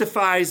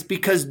 Justifies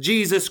because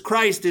Jesus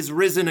Christ is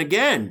risen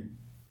again.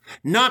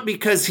 Not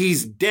because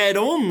he's dead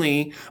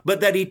only, but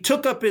that he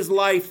took up his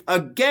life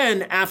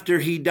again after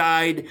he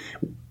died,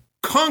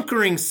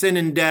 conquering sin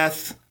and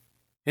death,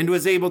 and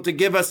was able to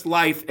give us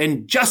life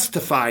and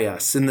justify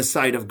us in the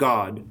sight of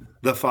God,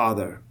 the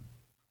Father.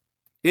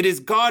 It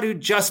is God who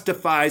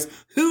justifies.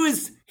 Who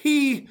is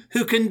he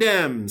who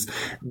condemns?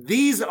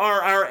 These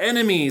are our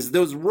enemies,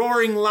 those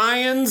roaring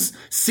lions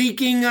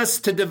seeking us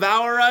to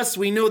devour us.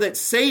 We know that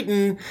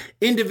Satan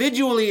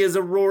individually is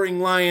a roaring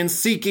lion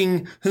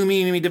seeking whom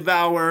he may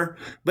devour,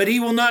 but he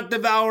will not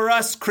devour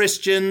us,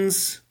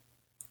 Christians.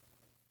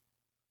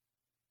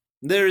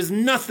 There is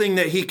nothing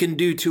that he can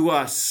do to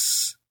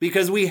us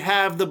because we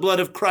have the blood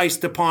of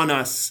Christ upon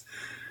us.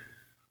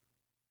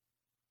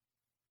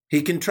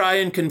 He can try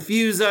and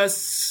confuse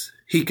us.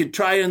 He could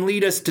try and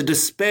lead us to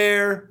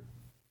despair.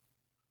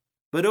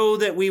 But oh,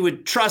 that we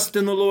would trust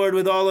in the Lord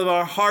with all of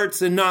our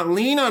hearts and not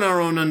lean on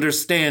our own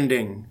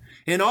understanding.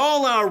 In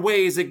all our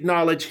ways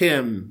acknowledge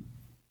him.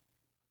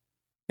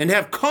 and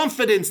have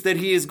confidence that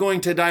he is going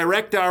to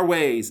direct our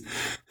ways.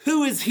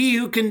 Who is he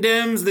who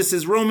condemns? This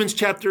is Romans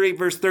chapter 8,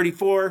 verse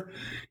 34.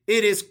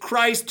 It is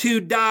Christ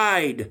who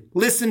died.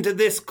 Listen to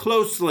this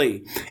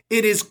closely.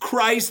 It is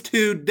Christ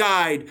who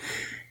died.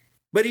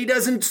 But he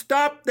doesn't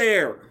stop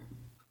there.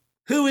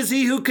 Who is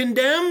he who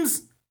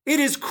condemns? It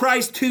is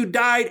Christ who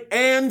died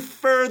and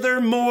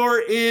furthermore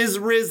is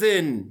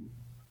risen.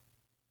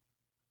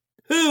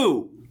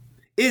 Who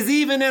is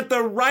even at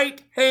the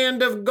right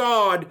hand of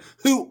God,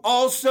 who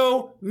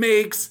also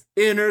makes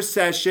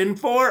intercession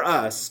for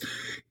us.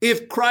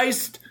 If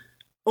Christ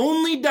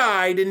only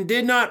died and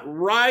did not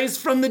rise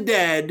from the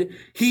dead,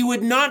 he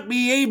would not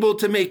be able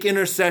to make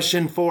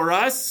intercession for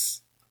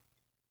us.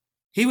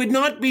 He would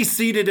not be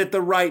seated at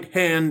the right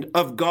hand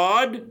of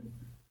God,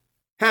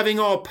 having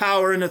all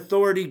power and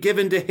authority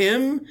given to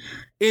him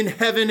in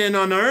heaven and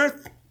on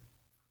earth.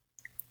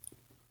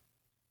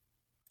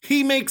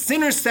 He makes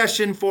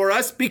intercession for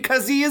us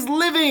because he is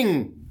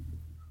living,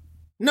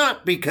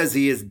 not because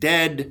he is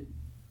dead.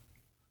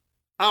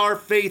 Our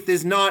faith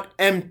is not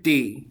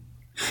empty.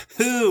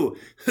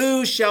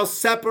 Who shall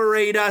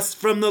separate us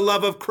from the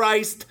love of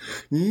Christ?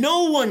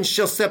 No one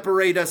shall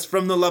separate us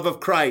from the love of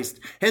Christ.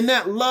 And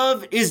that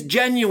love is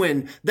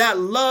genuine. That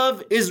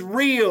love is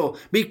real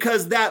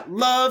because that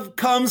love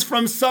comes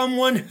from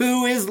someone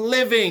who is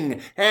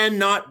living and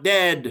not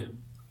dead.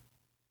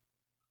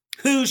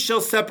 Who shall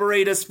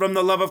separate us from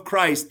the love of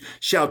Christ?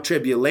 Shall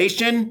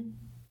tribulation?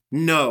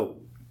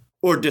 No.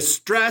 Or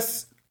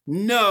distress?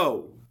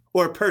 No.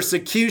 Or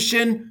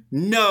persecution?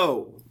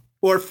 No.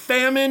 Or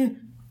famine?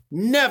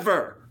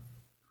 Never.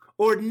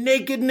 Or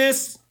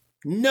nakedness?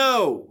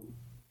 No.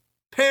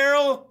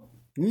 Peril?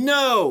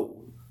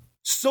 No.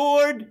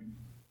 Sword?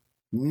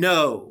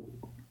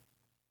 No.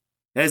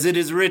 As it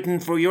is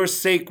written, for your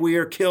sake we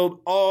are killed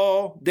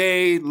all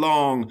day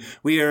long.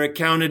 We are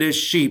accounted as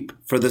sheep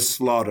for the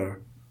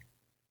slaughter.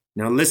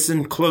 Now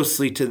listen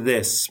closely to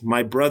this,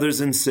 my brothers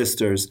and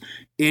sisters,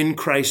 in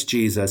Christ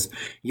Jesus.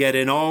 Yet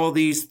in all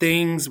these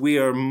things we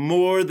are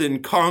more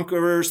than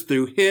conquerors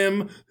through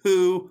him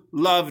who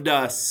loved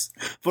us.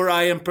 For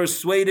I am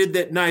persuaded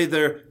that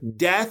neither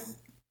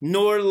death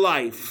nor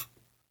life,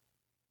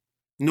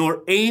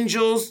 nor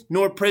angels,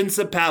 nor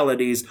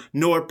principalities,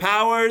 nor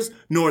powers,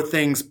 nor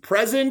things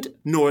present,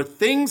 nor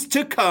things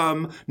to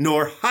come,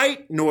 nor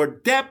height, nor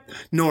depth,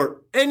 nor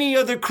any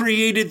other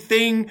created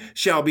thing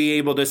shall be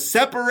able to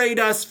separate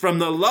us from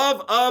the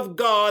love of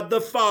God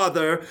the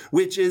Father,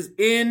 which is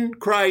in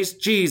Christ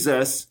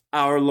Jesus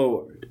our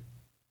Lord.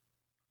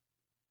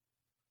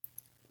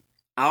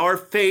 Our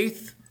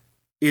faith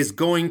is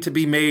going to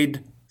be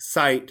made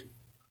sight.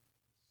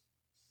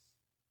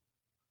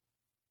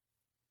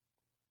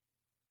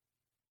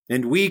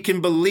 And we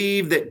can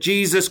believe that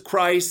Jesus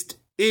Christ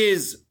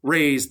is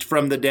raised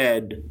from the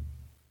dead.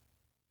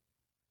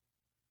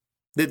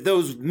 That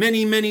those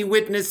many, many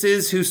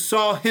witnesses who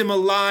saw him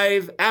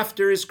alive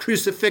after his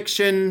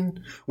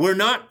crucifixion were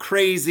not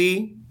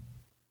crazy.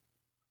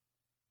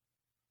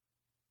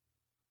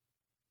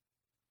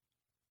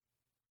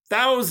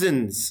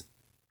 Thousands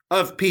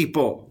of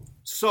people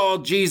saw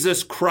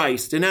Jesus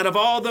Christ. And out of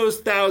all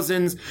those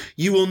thousands,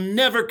 you will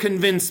never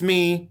convince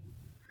me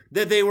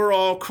that they were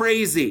all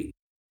crazy.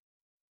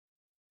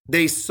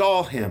 They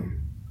saw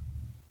him.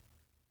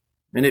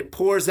 And it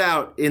pours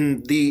out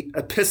in the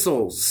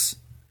epistles,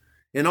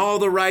 in all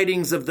the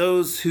writings of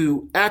those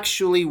who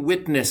actually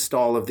witnessed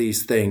all of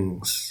these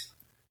things.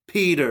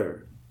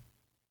 Peter,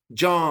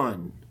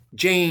 John,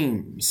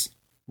 James,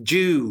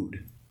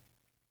 Jude,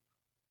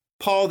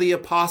 Paul the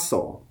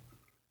Apostle.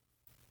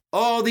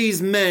 All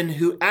these men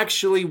who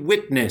actually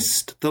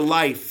witnessed the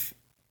life,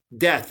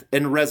 death,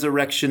 and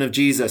resurrection of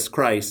Jesus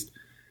Christ.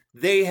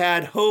 They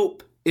had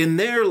hope in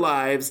their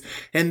lives,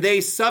 and they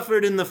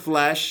suffered in the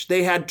flesh.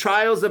 They had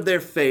trials of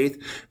their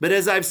faith. But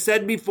as I've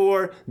said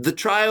before, the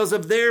trials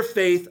of their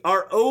faith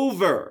are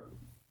over.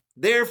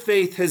 Their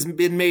faith has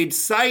been made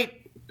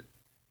sight,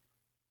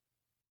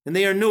 and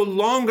they are no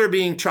longer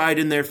being tried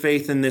in their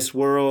faith in this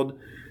world.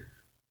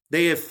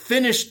 They have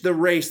finished the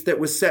race that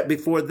was set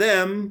before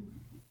them,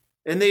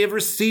 and they have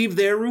received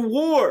their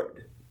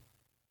reward.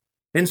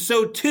 And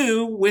so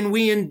too, when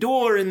we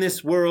endure in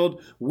this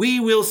world, we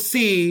will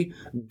see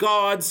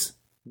God's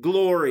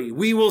glory.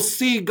 We will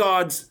see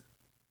God's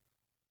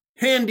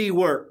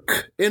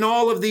handiwork in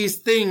all of these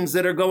things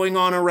that are going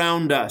on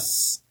around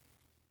us.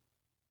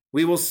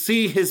 We will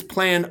see his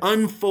plan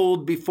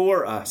unfold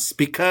before us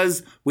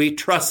because we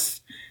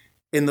trust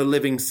in the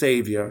living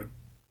Savior.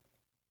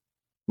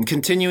 And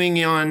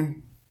continuing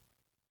on,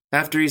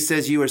 after he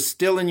says, you are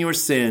still in your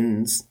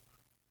sins,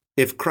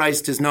 if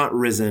Christ is not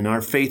risen.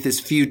 Our faith is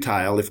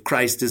futile if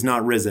Christ is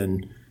not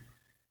risen.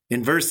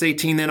 In verse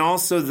 18, then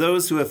also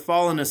those who have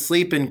fallen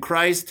asleep in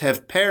Christ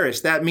have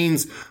perished. That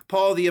means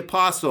Paul the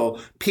Apostle,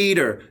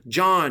 Peter,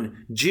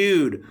 John,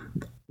 Jude,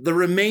 the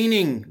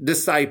remaining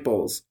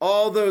disciples,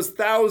 all those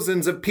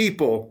thousands of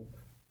people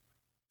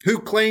who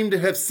claim to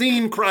have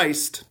seen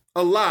Christ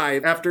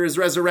alive after his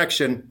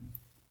resurrection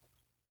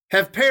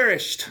have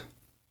perished.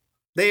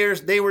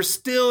 They were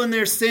still in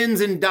their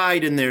sins and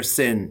died in their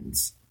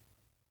sins.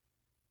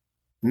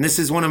 And this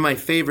is one of my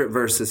favorite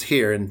verses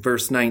here in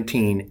verse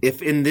 19.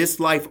 If in this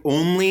life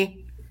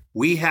only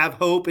we have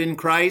hope in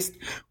Christ,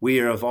 we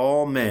are of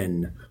all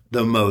men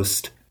the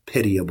most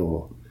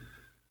pitiable.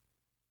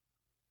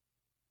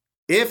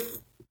 If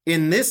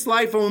in this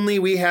life only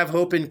we have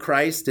hope in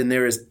Christ and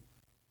there is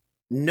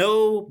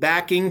no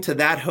backing to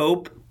that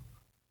hope,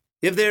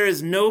 if there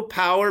is no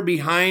power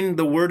behind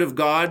the Word of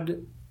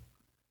God,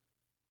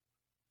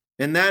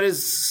 and that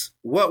is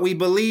what we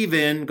believe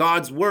in,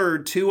 God's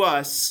Word to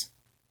us,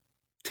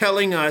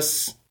 telling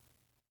us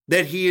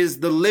that He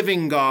is the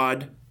living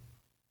God.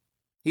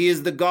 He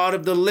is the God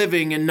of the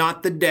living and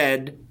not the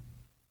dead.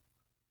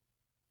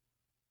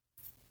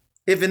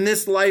 If in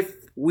this life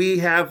we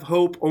have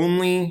hope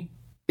only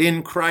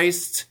in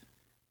Christ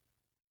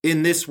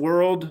in this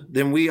world,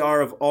 then we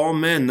are of all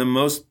men the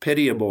most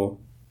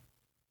pitiable.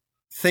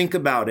 Think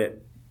about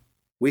it.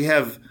 We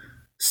have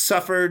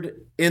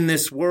suffered in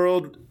this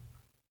world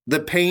the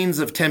pains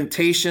of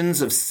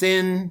temptations of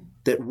sin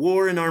that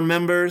war in our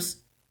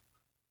members,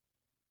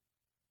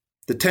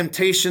 the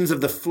temptations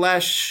of the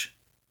flesh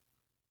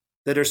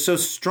that are so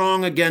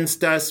strong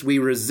against us, we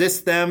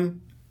resist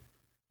them.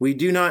 We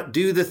do not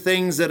do the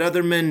things that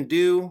other men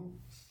do.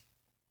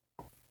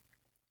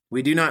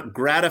 We do not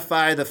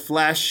gratify the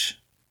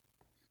flesh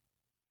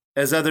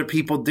as other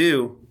people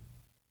do.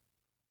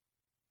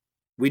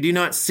 We do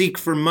not seek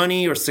for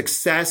money or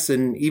success,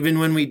 and even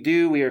when we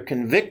do, we are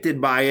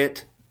convicted by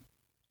it.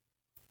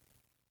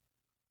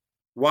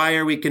 Why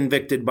are we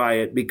convicted by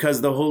it? Because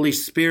the Holy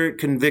Spirit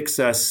convicts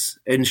us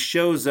and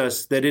shows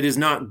us that it is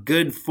not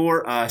good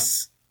for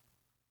us.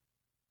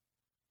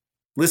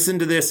 Listen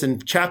to this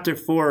in chapter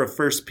 4 of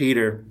 1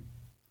 Peter.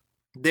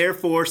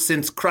 Therefore,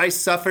 since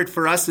Christ suffered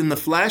for us in the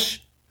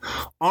flesh,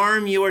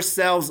 arm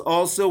yourselves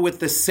also with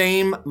the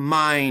same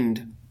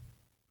mind.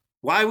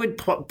 Why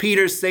would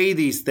Peter say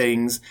these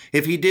things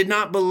if he did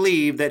not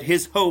believe that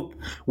his hope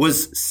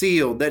was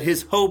sealed, that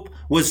his hope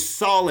was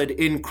solid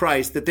in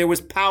Christ, that there was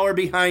power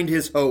behind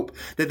his hope,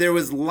 that there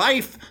was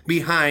life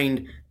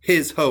behind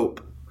his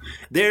hope?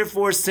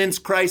 Therefore, since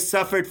Christ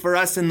suffered for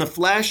us in the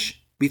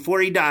flesh before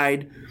he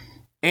died,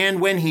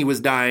 and when he was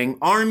dying,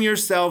 arm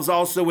yourselves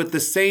also with the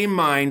same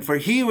mind, for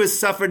he who has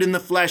suffered in the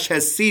flesh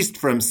has ceased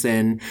from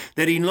sin,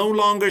 that he no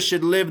longer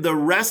should live the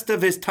rest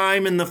of his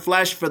time in the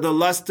flesh for the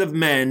lust of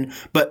men,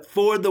 but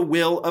for the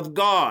will of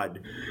God.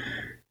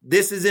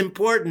 This is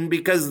important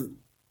because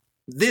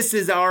this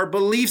is our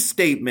belief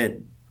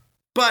statement.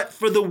 But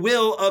for the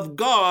will of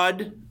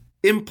God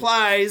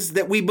implies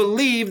that we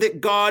believe that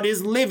God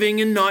is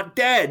living and not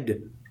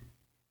dead.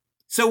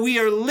 So we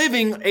are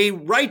living a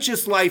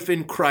righteous life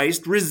in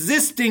Christ,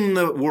 resisting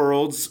the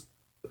world's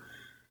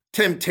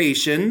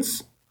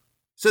temptations,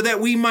 so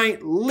that we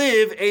might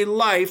live a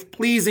life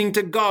pleasing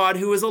to God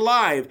who is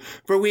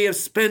alive. For we have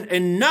spent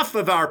enough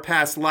of our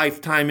past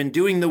lifetime in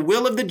doing the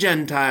will of the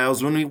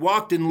Gentiles when we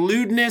walked in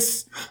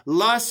lewdness,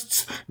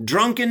 lusts,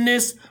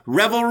 drunkenness,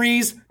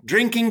 revelries,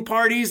 drinking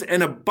parties,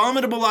 and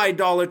abominable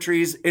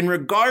idolatries. In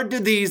regard to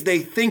these, they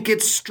think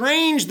it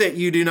strange that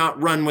you do not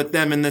run with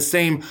them in the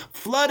same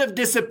flood of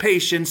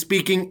dissipation,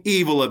 speaking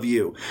evil of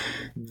you.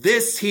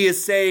 This, he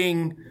is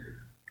saying,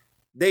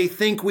 they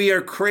think we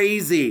are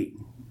crazy.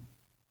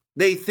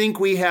 They think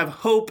we have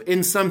hope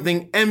in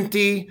something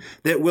empty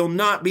that will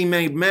not be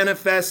made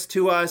manifest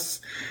to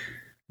us,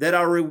 that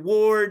our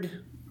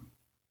reward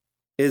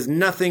is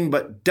nothing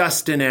but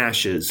dust and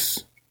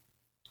ashes.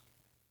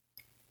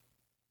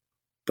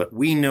 But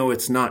we know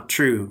it's not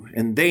true,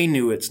 and they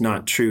knew it's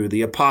not true,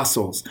 the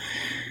apostles.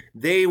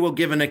 They will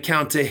give an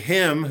account to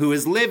him who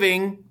is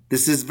living.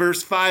 This is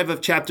verse 5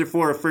 of chapter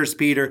 4 of 1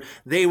 Peter.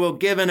 They will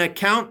give an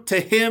account to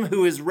him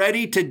who is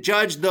ready to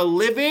judge the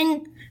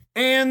living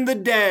and the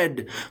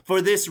dead.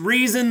 For this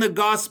reason, the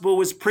gospel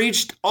was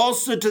preached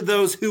also to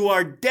those who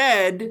are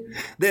dead,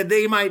 that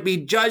they might be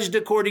judged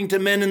according to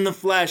men in the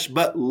flesh,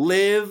 but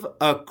live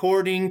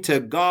according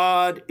to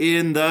God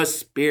in the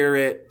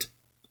Spirit.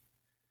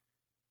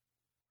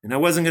 And I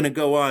wasn't going to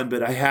go on,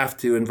 but I have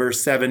to. In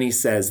verse 7, he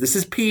says, this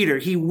is Peter.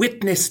 He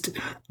witnessed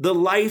the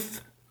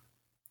life,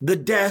 the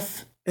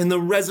death, and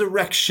the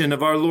resurrection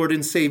of our Lord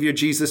and Savior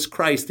Jesus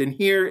Christ. And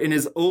here in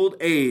his old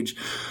age,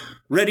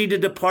 ready to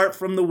depart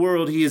from the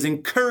world, he is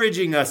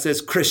encouraging us as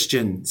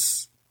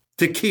Christians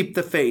to keep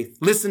the faith.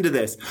 Listen to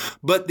this.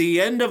 But the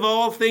end of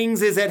all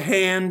things is at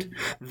hand.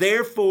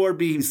 Therefore,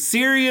 be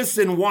serious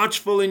and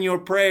watchful in your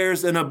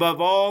prayers, and above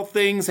all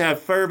things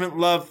have fervent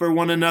love for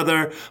one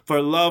another,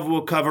 for love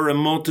will cover a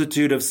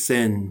multitude of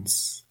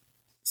sins.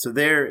 So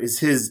there is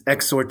his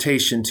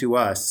exhortation to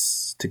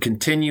us to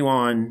continue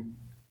on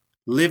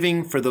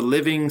living for the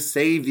living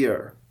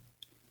Savior,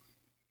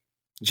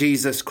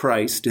 Jesus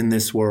Christ, in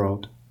this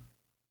world.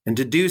 And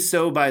to do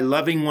so by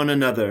loving one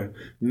another,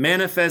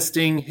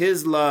 manifesting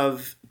his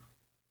love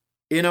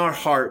in our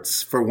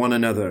hearts for one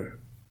another.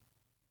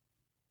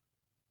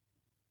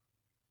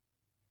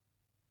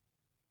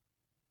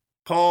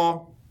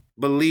 Paul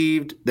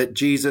believed that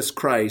Jesus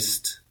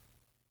Christ,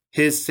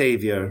 his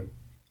Savior,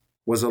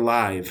 was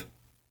alive.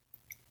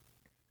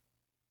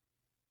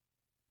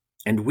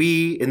 And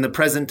we, in the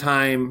present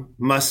time,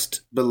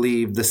 must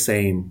believe the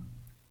same.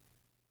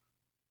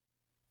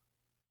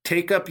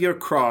 Take up your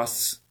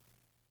cross,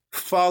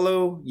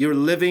 follow your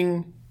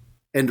living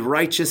and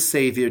righteous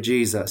Savior,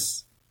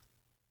 Jesus.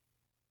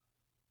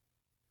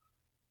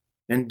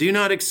 And do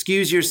not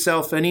excuse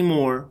yourself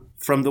anymore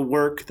from the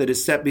work that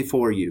is set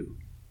before you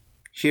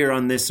here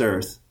on this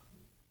earth.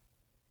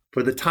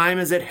 For the time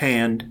is at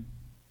hand,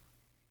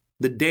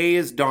 the day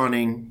is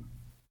dawning,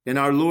 and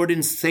our Lord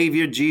and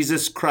Savior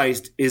Jesus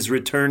Christ is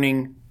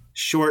returning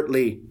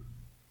shortly.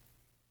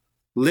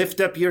 Lift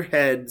up your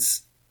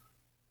heads.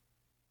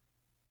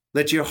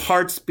 Let your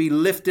hearts be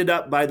lifted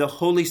up by the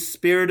Holy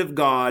Spirit of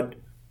God,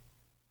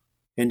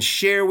 and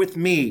share with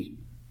me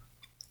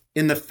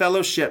in the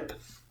fellowship.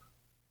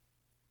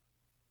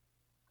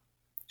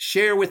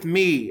 Share with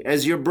me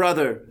as your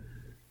brother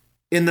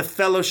in the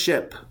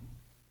fellowship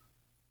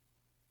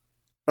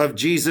of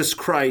Jesus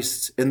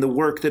Christ and the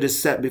work that is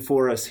set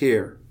before us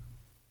here.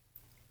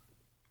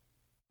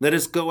 Let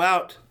us go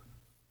out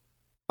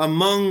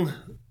among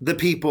the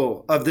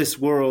people of this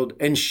world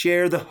and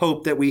share the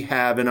hope that we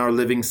have in our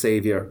living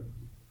Savior.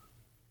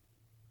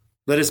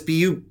 Let us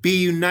be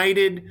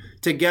united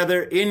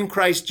together in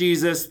Christ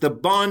Jesus, the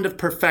bond of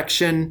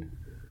perfection,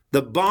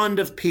 the bond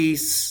of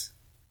peace,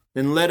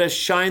 and let us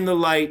shine the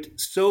light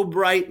so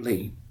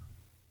brightly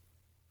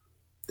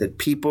that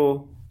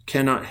people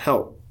cannot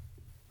help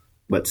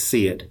but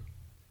see it.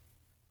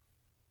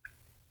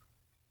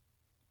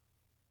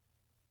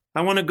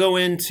 I want to go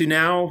into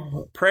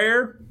now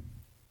prayer.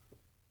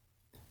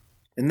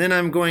 And then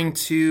I'm going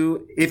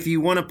to, if you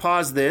want to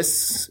pause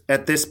this,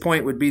 at this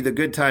point would be the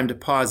good time to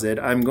pause it.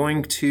 I'm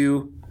going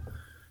to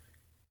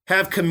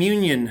have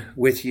communion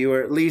with you,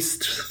 or at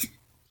least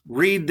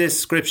read this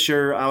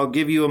scripture. I'll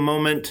give you a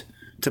moment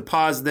to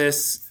pause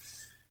this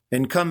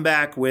and come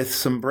back with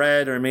some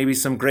bread or maybe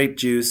some grape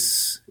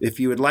juice. If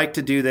you would like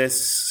to do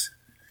this,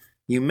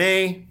 you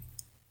may.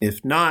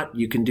 If not,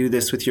 you can do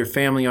this with your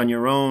family on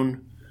your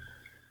own.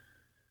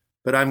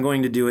 But I'm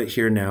going to do it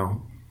here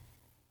now.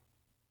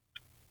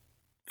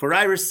 For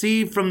I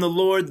received from the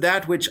Lord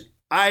that which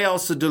I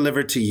also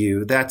delivered to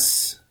you.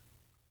 That's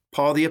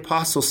Paul the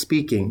Apostle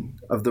speaking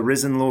of the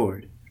risen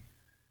Lord.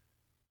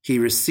 He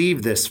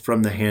received this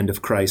from the hand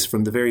of Christ,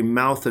 from the very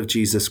mouth of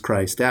Jesus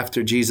Christ,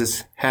 after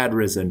Jesus had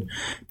risen,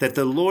 that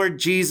the Lord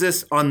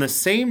Jesus, on the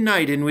same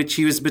night in which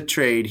he was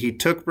betrayed, he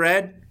took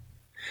bread,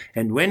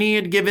 and when he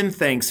had given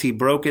thanks, he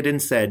broke it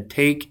and said,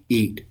 "Take,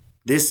 eat.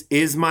 This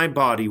is my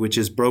body, which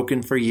is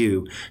broken for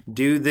you.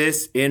 Do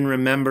this in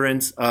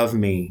remembrance of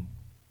me."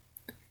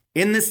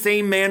 In the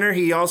same manner,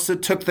 he also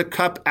took the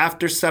cup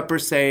after supper,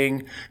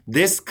 saying,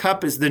 "This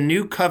cup is the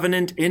new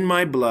covenant in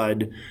my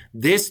blood.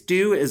 This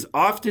do as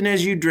often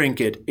as you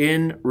drink it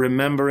in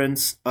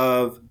remembrance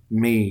of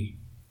me.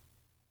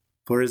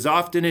 For as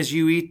often as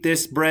you eat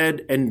this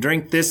bread and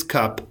drink this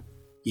cup,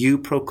 you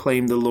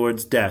proclaim the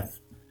Lord's death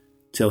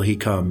till he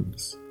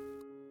comes."